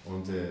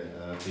 und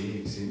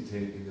fähig sind,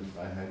 in der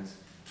Freiheit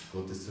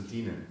Gottes zu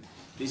dienen.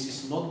 This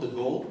is not the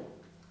goal,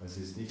 Das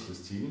ist nicht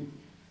das Ziel,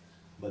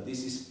 but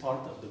this is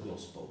part of the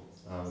gospel.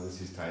 aber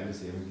das ist Teil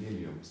des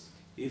Evangeliums.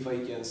 if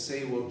I can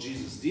say what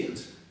Jesus did,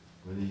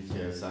 wenn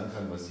ich sagen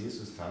kann, was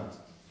Jesus tat,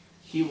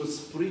 he was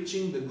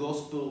preaching the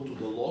gospel to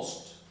the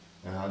lost.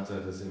 hat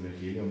das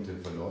Evangelium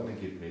den Verlorenen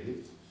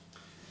gepredigt.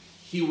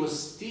 He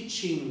was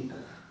teaching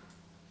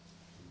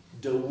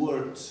the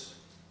word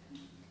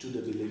to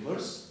the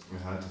believers.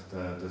 Hat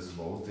das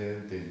Wort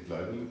den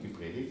Gläubigen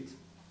gepredigt.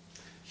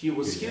 He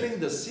was healing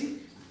the sick.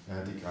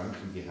 Hat die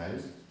Kranken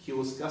geheilt. He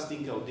was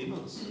casting out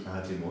demons.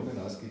 Hat Dämonen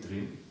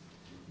ausgetrieben.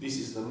 This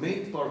is the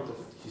main part of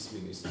his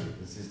ministry.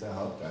 Das ist der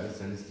Hauptteil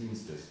seines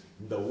Dienstes.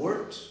 The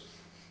word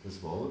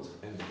Das Wort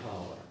and the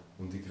power.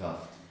 und die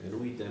Kraft. And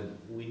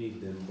we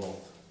need them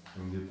both.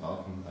 Und wir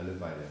brauchen alle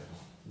beide.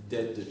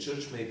 That the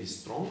church may be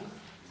strong,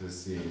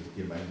 Dass die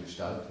Gemeinde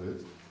stark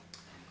wird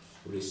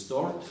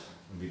restored,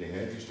 und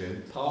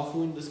wiederhergestellt,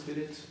 powerful in the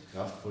spirit,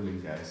 kraftvoll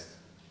im Geist,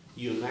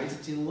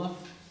 united in love,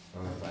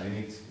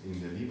 vereinigt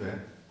in der Liebe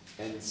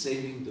and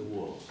saving the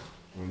world.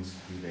 und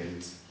die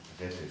Welt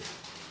rettet.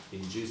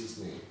 In Jesus'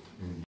 name. In